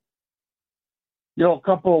Berlin. A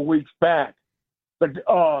couple of weeks back. The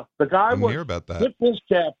guy I'm was hear about that. this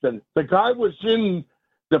captain. The guy was in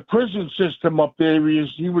the prison system up there.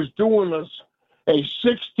 He was doing a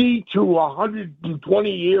 60 to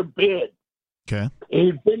 120 year bid. Okay.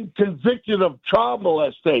 He'd been convicted of child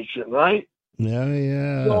molestation, right? Oh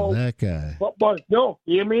yeah, So, that guy. But no,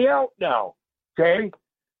 hear me out now. Okay,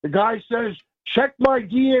 the guy says, "Check my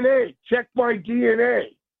DNA. Check my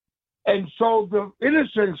DNA." And so the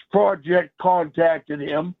Innocence Project contacted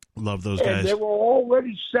him. Love those and guys. they were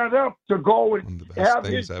already set up to go and have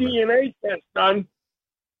his DNA test done.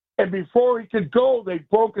 And before he could go, they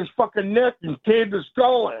broke his fucking neck and teared the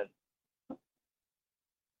skull in.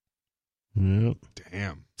 Yep.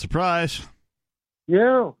 Damn. Surprise.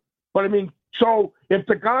 Yeah. But I mean, so if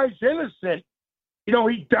the guy's innocent,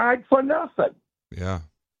 he died for nothing. Yeah.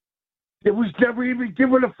 It was never even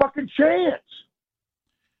given a fucking chance.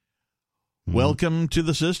 Welcome to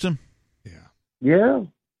the system. Yeah. Yeah.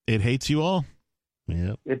 It hates you all.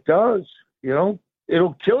 Yep. It does. It'll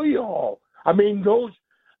kill you all. I mean,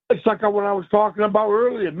 it's like what I was talking about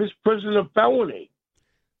earlier, misprision of felony.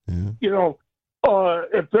 Yeah.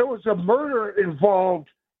 If there was a murder involved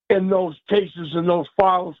in those cases and those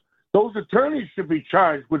files, those attorneys should be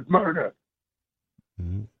charged with murder.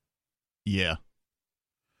 Yeah.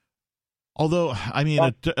 Although, I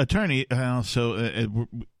mean, attorney,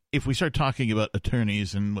 if we start talking about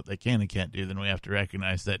attorneys and what they can and can't do, then we have to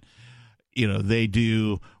recognize that, they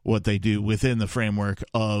do what they do within the framework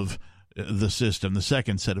of the system, the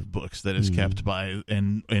second set of books that is kept by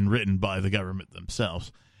and written by the government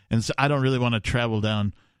themselves. And so I don't really want to travel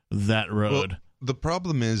down that road. Well, the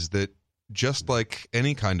problem is that just like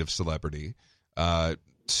any kind of celebrity, the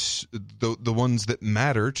ones that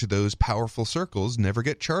matter to those powerful circles never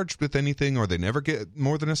get charged with anything, or they never get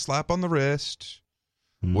more than a slap on the wrist.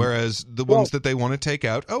 Whereas the ones that they want to take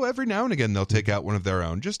out, every now and again they'll take out one of their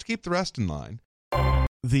own just to keep the rest in line.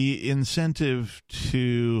 The incentive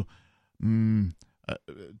to move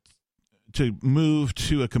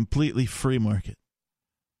to a completely free market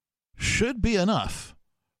should be enough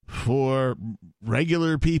for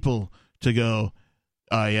regular people to go,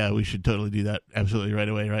 oh, yeah, we should totally do that absolutely right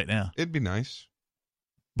away, right now. It'd be nice.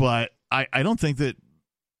 But I don't think that.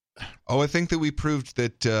 Oh, I think that we proved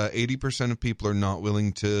that 80% of people are not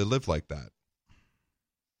willing to live like that.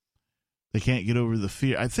 They can't get over the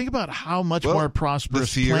fear. I think about how much Well, more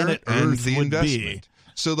prosperous the fear planet and Earth the would investment. be.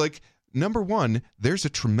 So, like, number one, there's a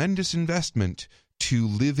tremendous investment to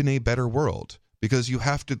live in a better world because you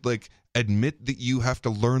have to, like, admit that you have to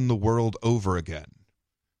learn the world over again.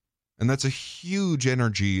 And that's a huge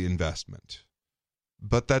energy investment.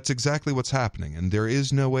 But that's exactly what's happening, and there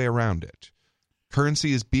is no way around it.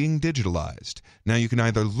 Currency is being digitalized. Now you can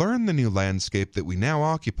either learn the new landscape that we now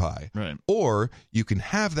occupy, Right. or you can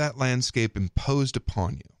have that landscape imposed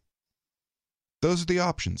upon you. Those are the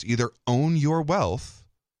options. Either own your wealth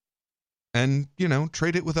and,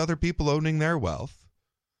 trade it with other people owning their wealth,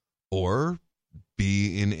 or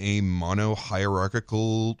be in a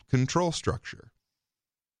mono-hierarchical control structure.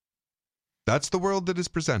 That's the world that is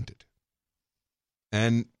presented.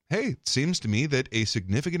 And hey, it seems to me that a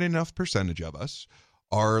significant enough percentage of us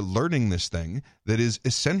are learning this thing that is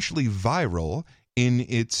essentially viral in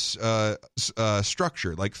its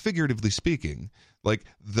structure, like figuratively speaking. Like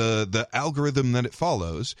the algorithm that it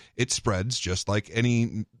follows, it spreads just like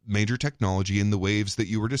any major technology in the waves that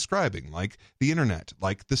you were describing, like the internet,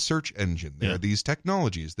 like the search engine. There are these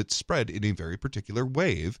technologies that spread in a very particular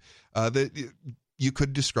wave that you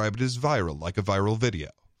could describe it as viral, like a viral video.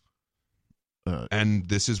 And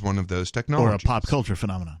this is one of those technologies. Or a pop culture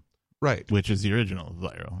phenomenon. Right. Which is the original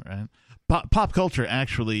viral, right? Pop culture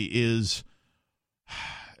actually is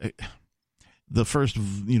the first,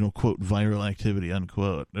 quote, viral activity,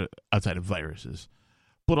 unquote, outside of viruses.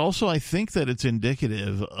 But also I think that it's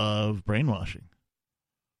indicative of brainwashing,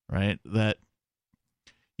 right? That,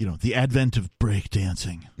 the advent of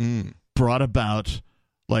breakdancing brought about,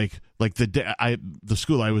 like the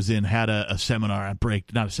school I was in had a seminar,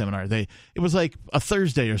 not a seminar. It was like a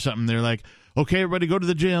Thursday or something. They're like, okay, everybody go to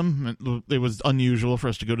the gym. It was unusual for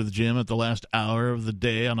us to go to the gym at the last hour of the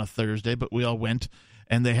day on a Thursday, but we all went,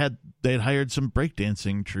 and they had hired some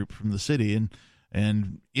breakdancing troupe from the city,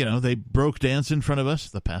 and they broke dance in front of us,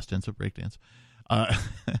 the past tense of breakdance.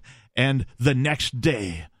 And the next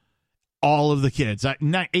day, all of the kids,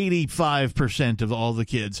 85% of all the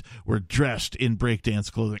kids were dressed in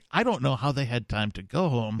breakdance clothing. I don't know how they had time to go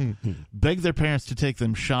home, beg their parents to take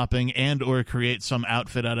them shopping, and or create some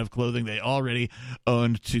outfit out of clothing they already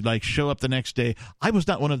owned to show up the next day. I was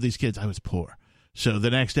not one of these kids. I was poor. So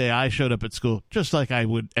the next day I showed up at school just like I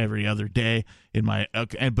would every other day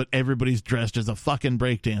but everybody's dressed as a fucking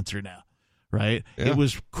breakdancer now. Right? Yeah. It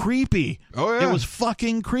was creepy. Oh, yeah. It was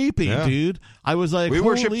fucking creepy, dude. I was like, we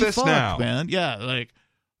worship this fuck, now, man. Yeah,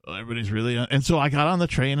 everybody's really... And so I got on the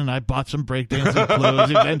train and I bought some breakdancing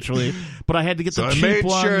clothes eventually, but I had to get the cheap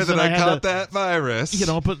ones. I made sure that I caught that virus.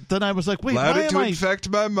 But then I was like, wait, allowed it to infect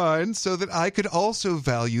my mind so that I could also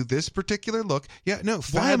value this particular look. Yeah, no,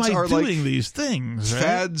 fads why am I are doing these things? Right?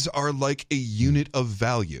 Fads are like a unit of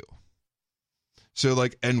value. So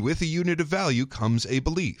and with a unit of value comes a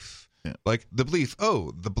belief. Yeah. Like the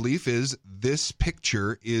belief is this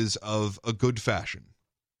picture is of a good fashion.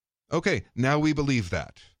 Okay, now we believe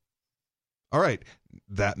that. All right,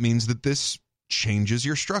 that means that this changes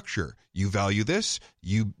your structure. You value this,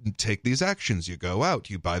 you take these actions, you go out,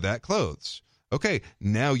 you buy that clothes. Okay,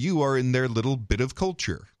 now you are in their little bit of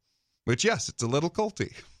culture, which, yes, it's a little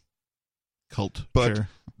culty. But sure.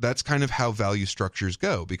 That's kind of how value structures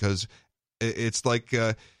go, because it's like,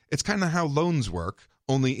 it's kind of how loans work,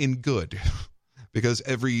 only in good, because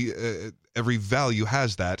every value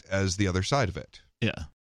has that as the other side of it. Yeah.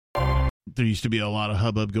 There used to be a lot of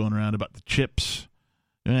hubbub going around about the chips,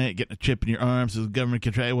 right? Getting a chip in your arm so the government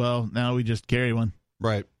can try. Well, now we just carry one.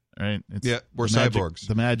 Right. Right. We're cyborgs.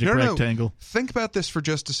 The magic rectangle. No. Think about this for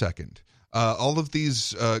just a second. All of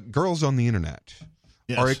these girls on the internet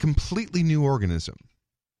are a completely new organism.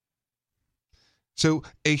 So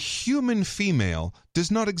a human female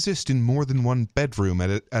does not exist in more than one bedroom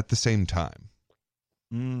at the same time.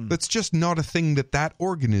 That's just not a thing that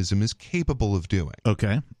organism is capable of doing.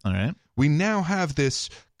 Okay. All right. We now have this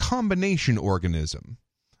combination organism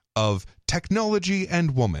of technology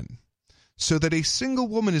and woman, so that a single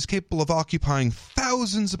woman is capable of occupying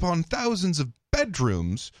thousands upon thousands of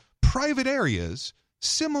bedrooms, private areas,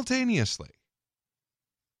 simultaneously.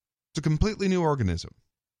 It's a completely new organism.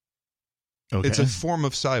 Okay. It's a form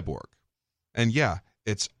of cyborg. And yeah,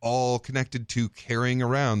 it's all connected to carrying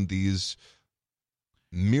around these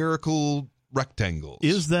miracle rectangles.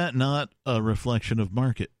 Is that not a reflection of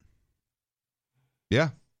market? Yeah.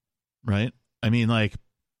 Right? I mean,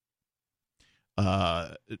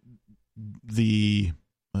 the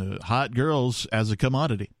hot girls as a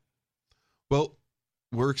commodity. Well,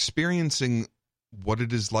 we're experiencing what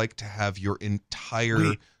it is like to have your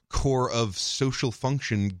entire core of social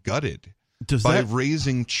function gutted by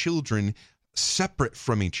raising children separate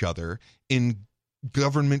from each other in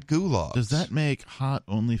government gulags. Does that make hot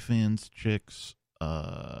OnlyFans chicks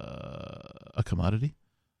a commodity?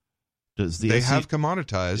 Does the have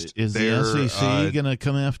commoditized? Is the SEC going to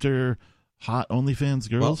come after hot OnlyFans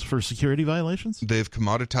girls for security violations? They've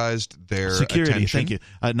commoditized their security. Attention. Thank you.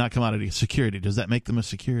 Not commodity. Security. Does that make them a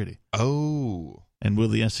security? Oh. And will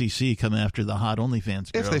the SEC come after the hot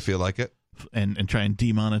OnlyFans girls if they feel like it, and try and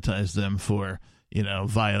demonetize them for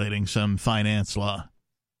violating some finance law?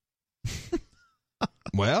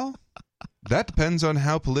 Well, that depends on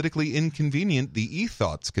how politically inconvenient the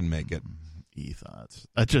e-thoughts can make it. E-thoughts.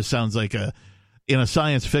 That just sounds like in a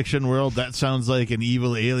science fiction world, that sounds like an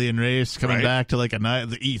evil alien race coming back to like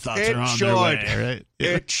the e-thoughts are on their way, right?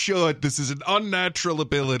 It should. This is an unnatural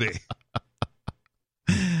ability.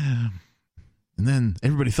 And then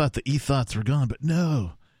everybody thought the e-thoughts were gone, but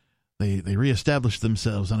no. They reestablished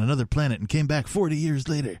themselves on another planet and came back 40 years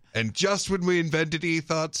later. And just when we invented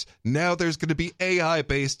e-thoughts, now there's going to be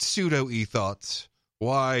AI-based pseudo-e-thoughts.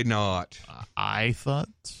 Why not?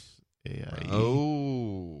 I-thoughts? AI.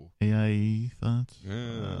 Oh. AI thoughts?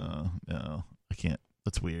 Yeah. No, I can't.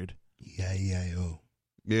 That's weird. E-I-E-I-O.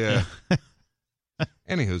 Yeah.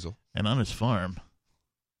 Anyhoozle. And on his farm,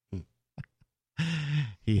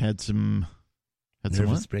 he had some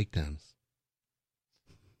nervous breakdowns.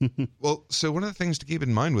 Well, so one of the things to keep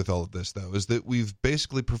in mind with all of this, though, is that we've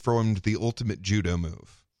basically performed the ultimate judo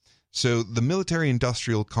move. So the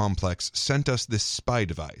military-industrial complex sent us this spy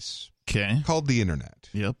device called the Internet.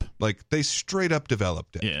 Yep. Like, they straight up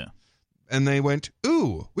developed it. Yeah. And they went,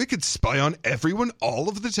 ooh, we could spy on everyone all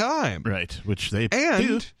of the time. Right, which they do.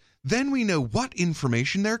 And then we know what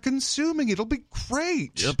information they're consuming. It'll be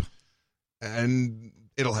great. Yep. And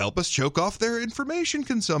it'll help us choke off their information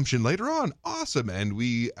consumption later on. Awesome. And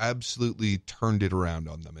we absolutely turned it around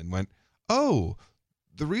on them and went, oh,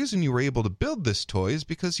 the reason you were able to build this toy is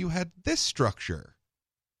because you had this structure.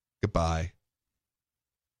 Goodbye.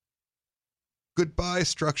 Goodbye,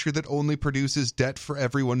 structure that only produces debt for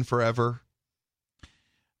everyone forever.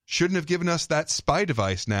 Shouldn't have given us that spy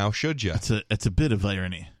device now, should you? It's a bit of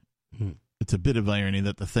irony. It's a bit of irony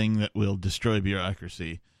that the thing that will destroy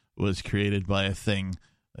bureaucracy was created by a thing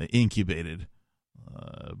incubated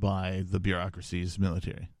by the bureaucracy's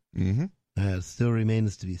military. Mm-hmm. It still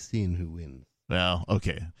remains to be seen who wins. Well,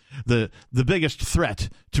 okay. The biggest threat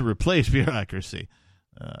to replace bureaucracy.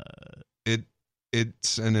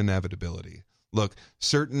 It's an inevitability. Look,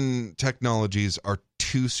 certain technologies are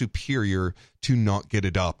too superior to not get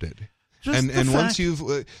adopted. And once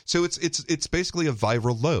you've so it's basically a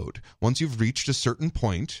viral load. Once you've reached a certain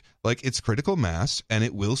point, like it's critical mass, and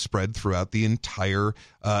it will spread throughout the entire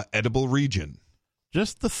edible region.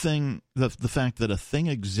 Just the fact that a thing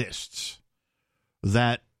exists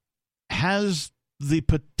that has the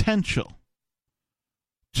potential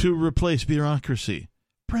to replace bureaucracy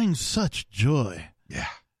brings such joy. Yeah.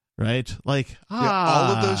 Right? Like,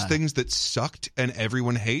 all of those things that sucked and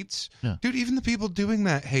everyone hates. Yeah. Dude, even the people doing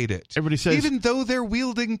that hate it. Everybody says, even though they're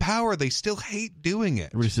wielding power, they still hate doing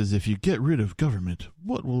it. Everybody says, if you get rid of government,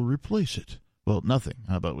 what will replace it? Well, nothing.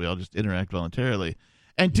 How about we all just interact voluntarily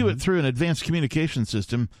and do it through an advanced communication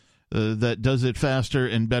system that does it faster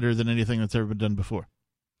and better than anything that's ever been done before?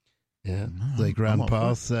 Yeah. Like Ron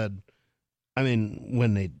Paul said, I mean,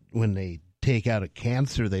 when they take out a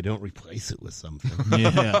cancer, they don't replace it with something.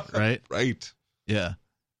 Yeah, right? Right. Yeah.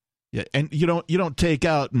 Yeah, and you don't take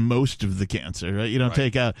out most of the cancer, right? You don't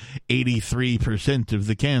take out 83% of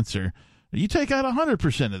the cancer. You take out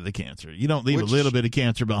 100% of the cancer. You don't leave a little bit of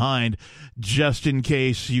cancer behind just in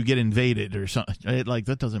case you get invaded or something. Right? Like,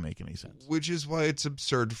 that doesn't make any sense. Which is why it's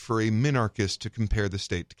absurd for a minarchist to compare the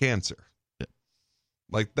state to cancer. Yeah.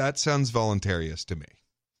 Like, that sounds voluntarious to me.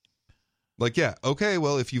 Like, yeah, okay,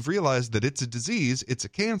 well, if you've realized that it's a disease, it's a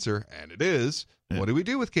cancer, and it is, what do we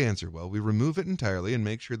do with cancer? Well, we remove it entirely and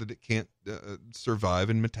make sure that it can't survive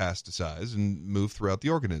and metastasize and move throughout the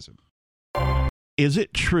organism. Is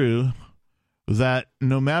it true that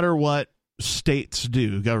no matter what states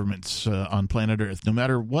do, governments on planet Earth, no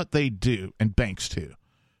matter what they do, and banks too,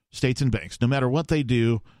 states and banks, no matter what they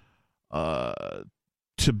do to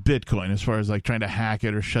Bitcoin, as far as like trying to hack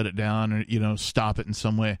it or shut it down or, stop it in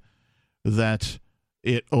some way, that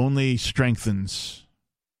it only strengthens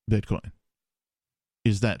Bitcoin?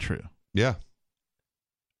 Is that true? Yeah.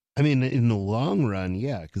 I mean, in the long run,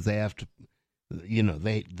 yeah, because they have to,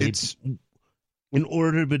 In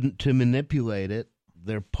order to manipulate it,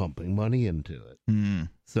 they're pumping money into it. Mm.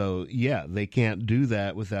 So, yeah, they can't do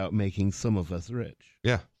that without making some of us rich.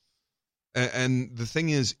 Yeah. And the thing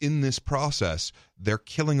is, in this process, they're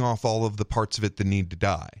killing off all of the parts of it that need to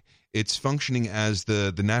die. It's functioning as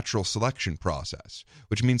the natural selection process,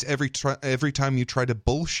 which means every time you try to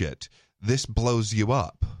bullshit, this blows you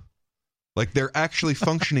up. Like, they're actually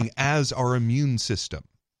functioning as our immune system.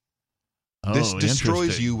 This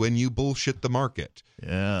destroys you when you bullshit the market.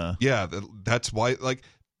 Yeah. Yeah, that's why, like,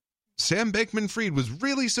 Sam Bankman-Fried was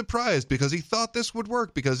really surprised because he thought this would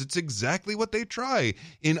work because it's exactly what they try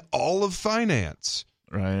in all of finance.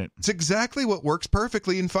 Right. It's exactly what works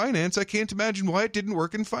perfectly in finance. I can't imagine why it didn't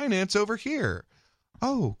work in finance over here.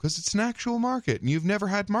 Oh, because it's an actual market and you've never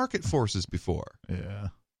had market forces before. Yeah.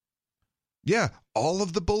 Yeah, all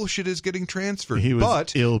of the bullshit is getting transferred, He was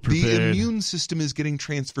but ill-prepared. the immune system is getting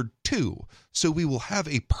transferred too. So we will have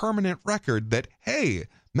a permanent record that, hey,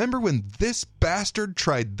 remember when this bastard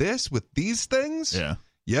tried this with these things? Yeah.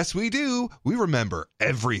 Yes, we do. We remember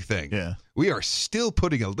everything. Yeah. We are still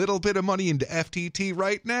putting a little bit of money into FTT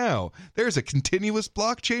right now. There's a continuous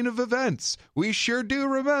blockchain of events. We sure do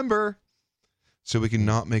remember. So we can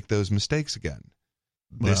not make those mistakes again.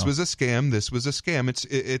 This Well. was a scam. This was a scam.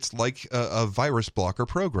 It's like a virus blocker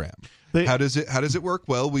program. How does it work?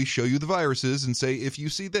 Well, we show you the viruses and say, if you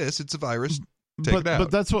see this, it's a virus. Take it out.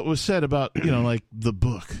 But that's what was said about, like the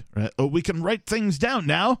book, right? Oh, we can write things down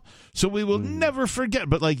now, so we will never forget.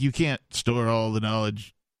 But like, you can't store all the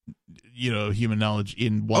knowledge, human knowledge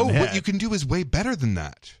in one head. What you can do is way better than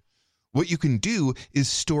that. What you can do is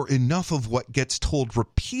store enough of what gets told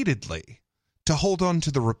repeatedly to hold on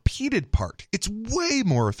to the repeated part. It's way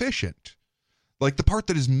more efficient. Like, the part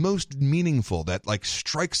that is most meaningful, that like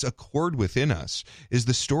strikes a chord within us, is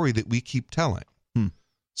the story that we keep telling.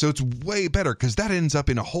 So it's way better because that ends up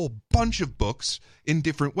in a whole bunch of books in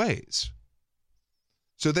different ways.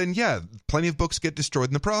 So then, yeah, plenty of books get destroyed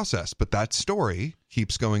in the process, but that story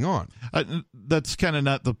keeps going on. That's kind of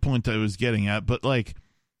not the point I was getting at, but like,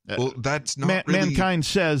 well, that's not really... mankind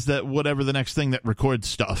says that whatever the next thing that records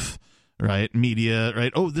stuff, right, media,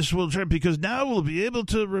 right, oh, this will trip because now we'll be able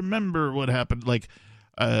to remember what happened. Like,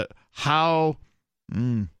 how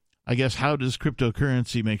does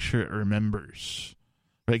cryptocurrency make sure it remembers?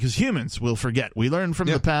 Right, because humans will forget. We learn from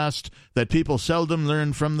the past that people seldom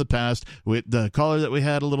learn from the past. The caller that we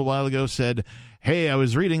had a little while ago said, hey, I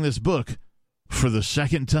was reading this book for the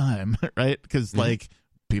second time, right? Because,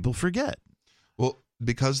 people forget. Well,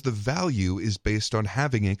 because the value is based on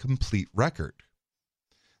having a complete record.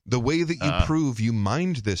 The way that you prove you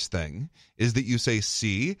mined this thing is that you say,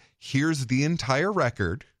 see, here's the entire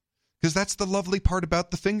record, because that's the lovely part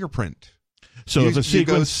about the fingerprint. So if a sequence... You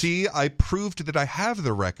go, see, I proved that I have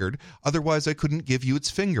the record, otherwise I couldn't give you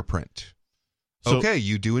its fingerprint. So, okay,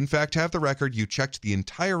 you do in fact have the record, you checked the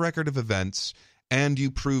entire record of events, and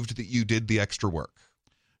you proved that you did the extra work.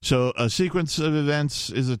 So a sequence of events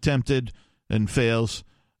is attempted and fails,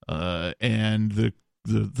 and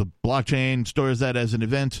the blockchain stores that as an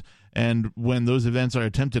event, and when those events are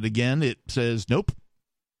attempted again, it says, nope.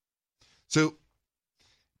 So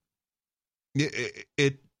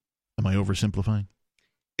it am I oversimplifying?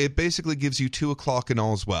 It basically gives you 2 o'clock and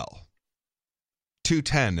all's well.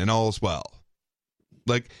 2:10 and all's well.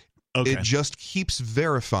 Like, it just keeps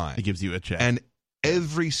verifying. It gives you a check. And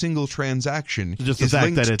every single transaction just is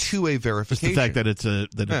linked that to a verification. Just the fact that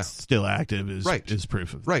it's still active is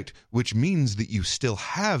proof of it. Right, which means that you still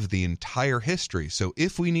have the entire history. So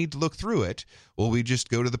if we need to look through it, well, we just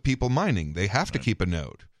go to the people mining. They have to keep a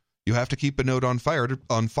node. You have to keep a node on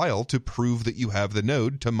file to prove that you have the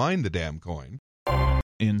node to mine the damn coin.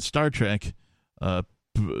 In Star Trek, I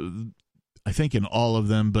think in all of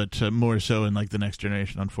them, but more so in like the Next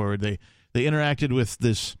Generation on forward, they interacted with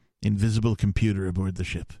this invisible computer aboard the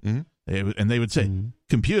ship. Mm-hmm. And they would say,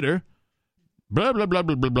 computer, blah, blah, blah,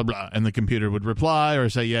 blah, blah, blah, blah. And the computer would reply or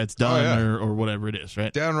say, yeah, it's done, or whatever it is,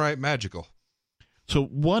 right? Downright magical. So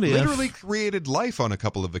what if... Literally created life on a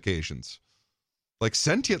couple of occasions. Like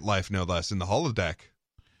sentient life, no less, in the holodeck.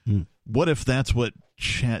 What if that's what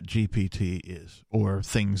ChatGPT is, or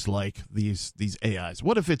things like these AIs?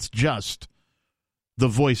 What if it's just the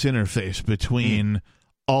voice interface between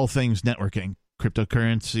all things networking,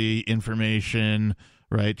 cryptocurrency, information,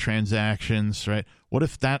 right, transactions, right? What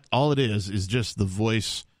if that all it is just the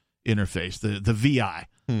voice interface, the VI,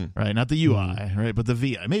 right? Not the UI, right? But the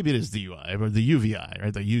VI. Maybe it is the UI or the UVI,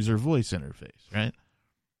 right? The user voice interface, right?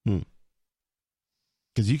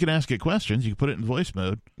 Because you can ask it questions, you can put it in voice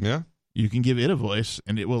mode. Yeah. You can give it a voice,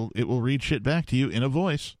 and it will read shit back to you in a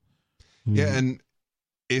voice. Yeah, and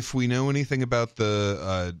if we know anything about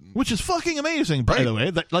the which is fucking amazing, by the way.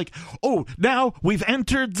 That, like, oh, now we've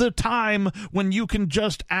entered the time when you can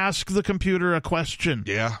just ask the computer a question.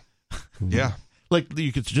 yeah. Like,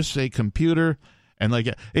 you could just say computer, and like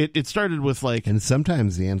it started with like, And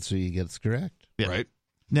sometimes the answer you get is correct. yeah. Right.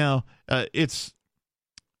 Now it's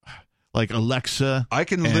like Alexa. I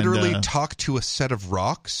can and, literally talk to a set of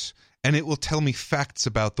rocks, and it will tell me facts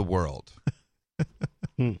about the world.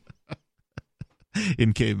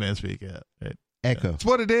 in caveman speak. Yeah, right. Echo. That's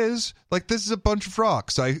what it is. Like, this is a bunch of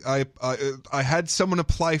rocks. I had someone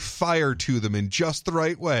apply fire to them in just the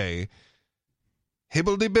right way.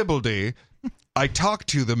 Hibbledy-bibbledy. I talk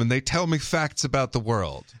to them, and they tell me facts about the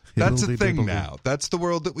world. That's a thing Hibbledy-bibbledy. now. That's the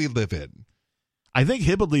world that we live in. I think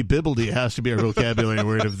hibbledy-bibbledy has to be our vocabulary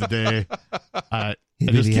word of the day. I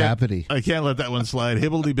Hibbity-happity. can't let that one slide.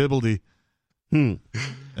 Hibbledy-bibbledy. Hmm.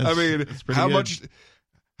 I mean, that's pretty how good.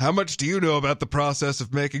 much do you know about the process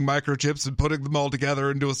of making microchips and putting them all together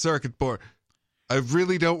into a circuit board? I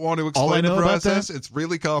really don't want to All I explain know the about process. that- It's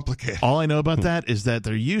really complicated. All I know about that is that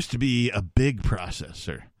there used to be a big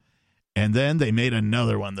processor, and then they made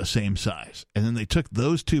another one the same size. And then they took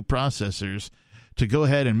those two processors to go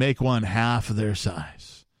ahead and make one half their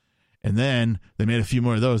size. And then they made a few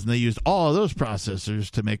more of those, and they used all of those processors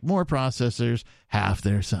to make more processors half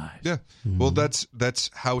their size. Yeah. Well, that's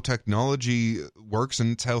how technology works,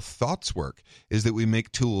 and it's how thoughts work, is that we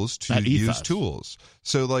make tools to That use ethos. tools.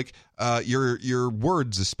 So like your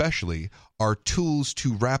words especially are tools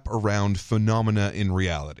to wrap around phenomena in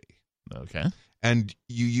reality. Okay. And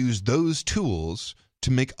you use those tools to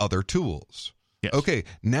make other tools. Yes. Okay,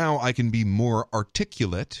 now I can be more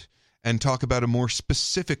articulate and talk about a more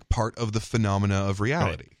specific part of the phenomena of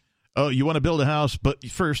reality. Oh, you want to build a house, but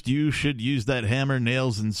first you should use that hammer,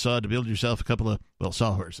 nails, and saw to build yourself a couple of,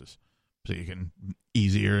 sawhorses, so you can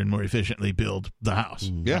easier and more efficiently build the house.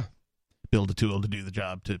 Yeah. Build a tool to do the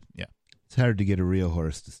job. It's hard to get a real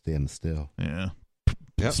horse to stand still. Yeah.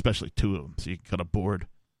 Yep. Especially two of them, so you can cut a board.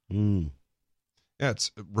 Mm. Yeah, it's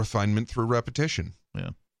refinement through repetition. Yeah.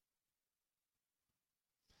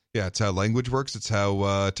 Yeah, it's how language works. It's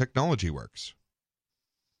how technology works.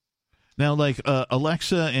 Now, like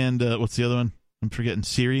Alexa and what's the other one? I'm forgetting.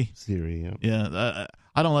 Siri. Siri, yeah. Yeah,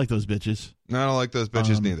 I don't like those bitches. No, I don't like those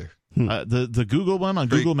bitches neither. The Google one on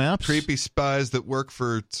Google Maps. Creepy spies that work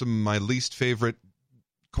for some of my least favorite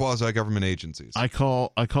quasi-government agencies. I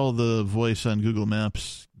call the voice on Google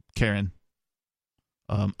Maps Karen.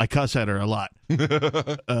 I cuss at her a lot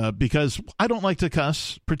because I don't like to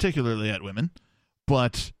cuss, particularly at women,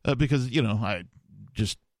 but because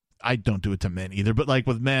I don't do it to men either. But like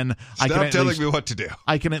with men, Stop telling me what to do.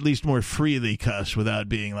 I can at least more freely cuss without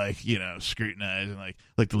being like scrutinized and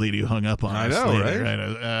like the lady who hung up on I us. know, later,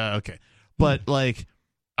 right? Okay, but like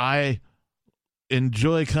I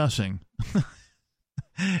enjoy cussing.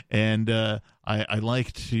 And I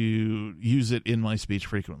like to use it in my speech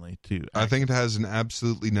frequently too. I think it has an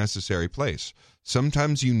absolutely necessary place.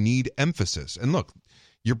 Sometimes you need emphasis. And look,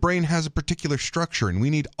 your brain has a particular structure, and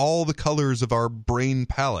we need all the colors of our brain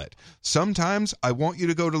palette. Sometimes I want you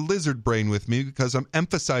to go to lizard brain with me because I'm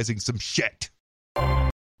emphasizing some shit.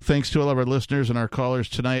 Thanks to all of our listeners and our callers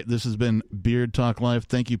tonight. This has been Beard Talk Live.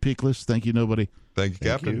 Thank you, Peakless. Thank you, Nobody. Thank you,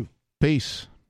 Captain. You. Peace.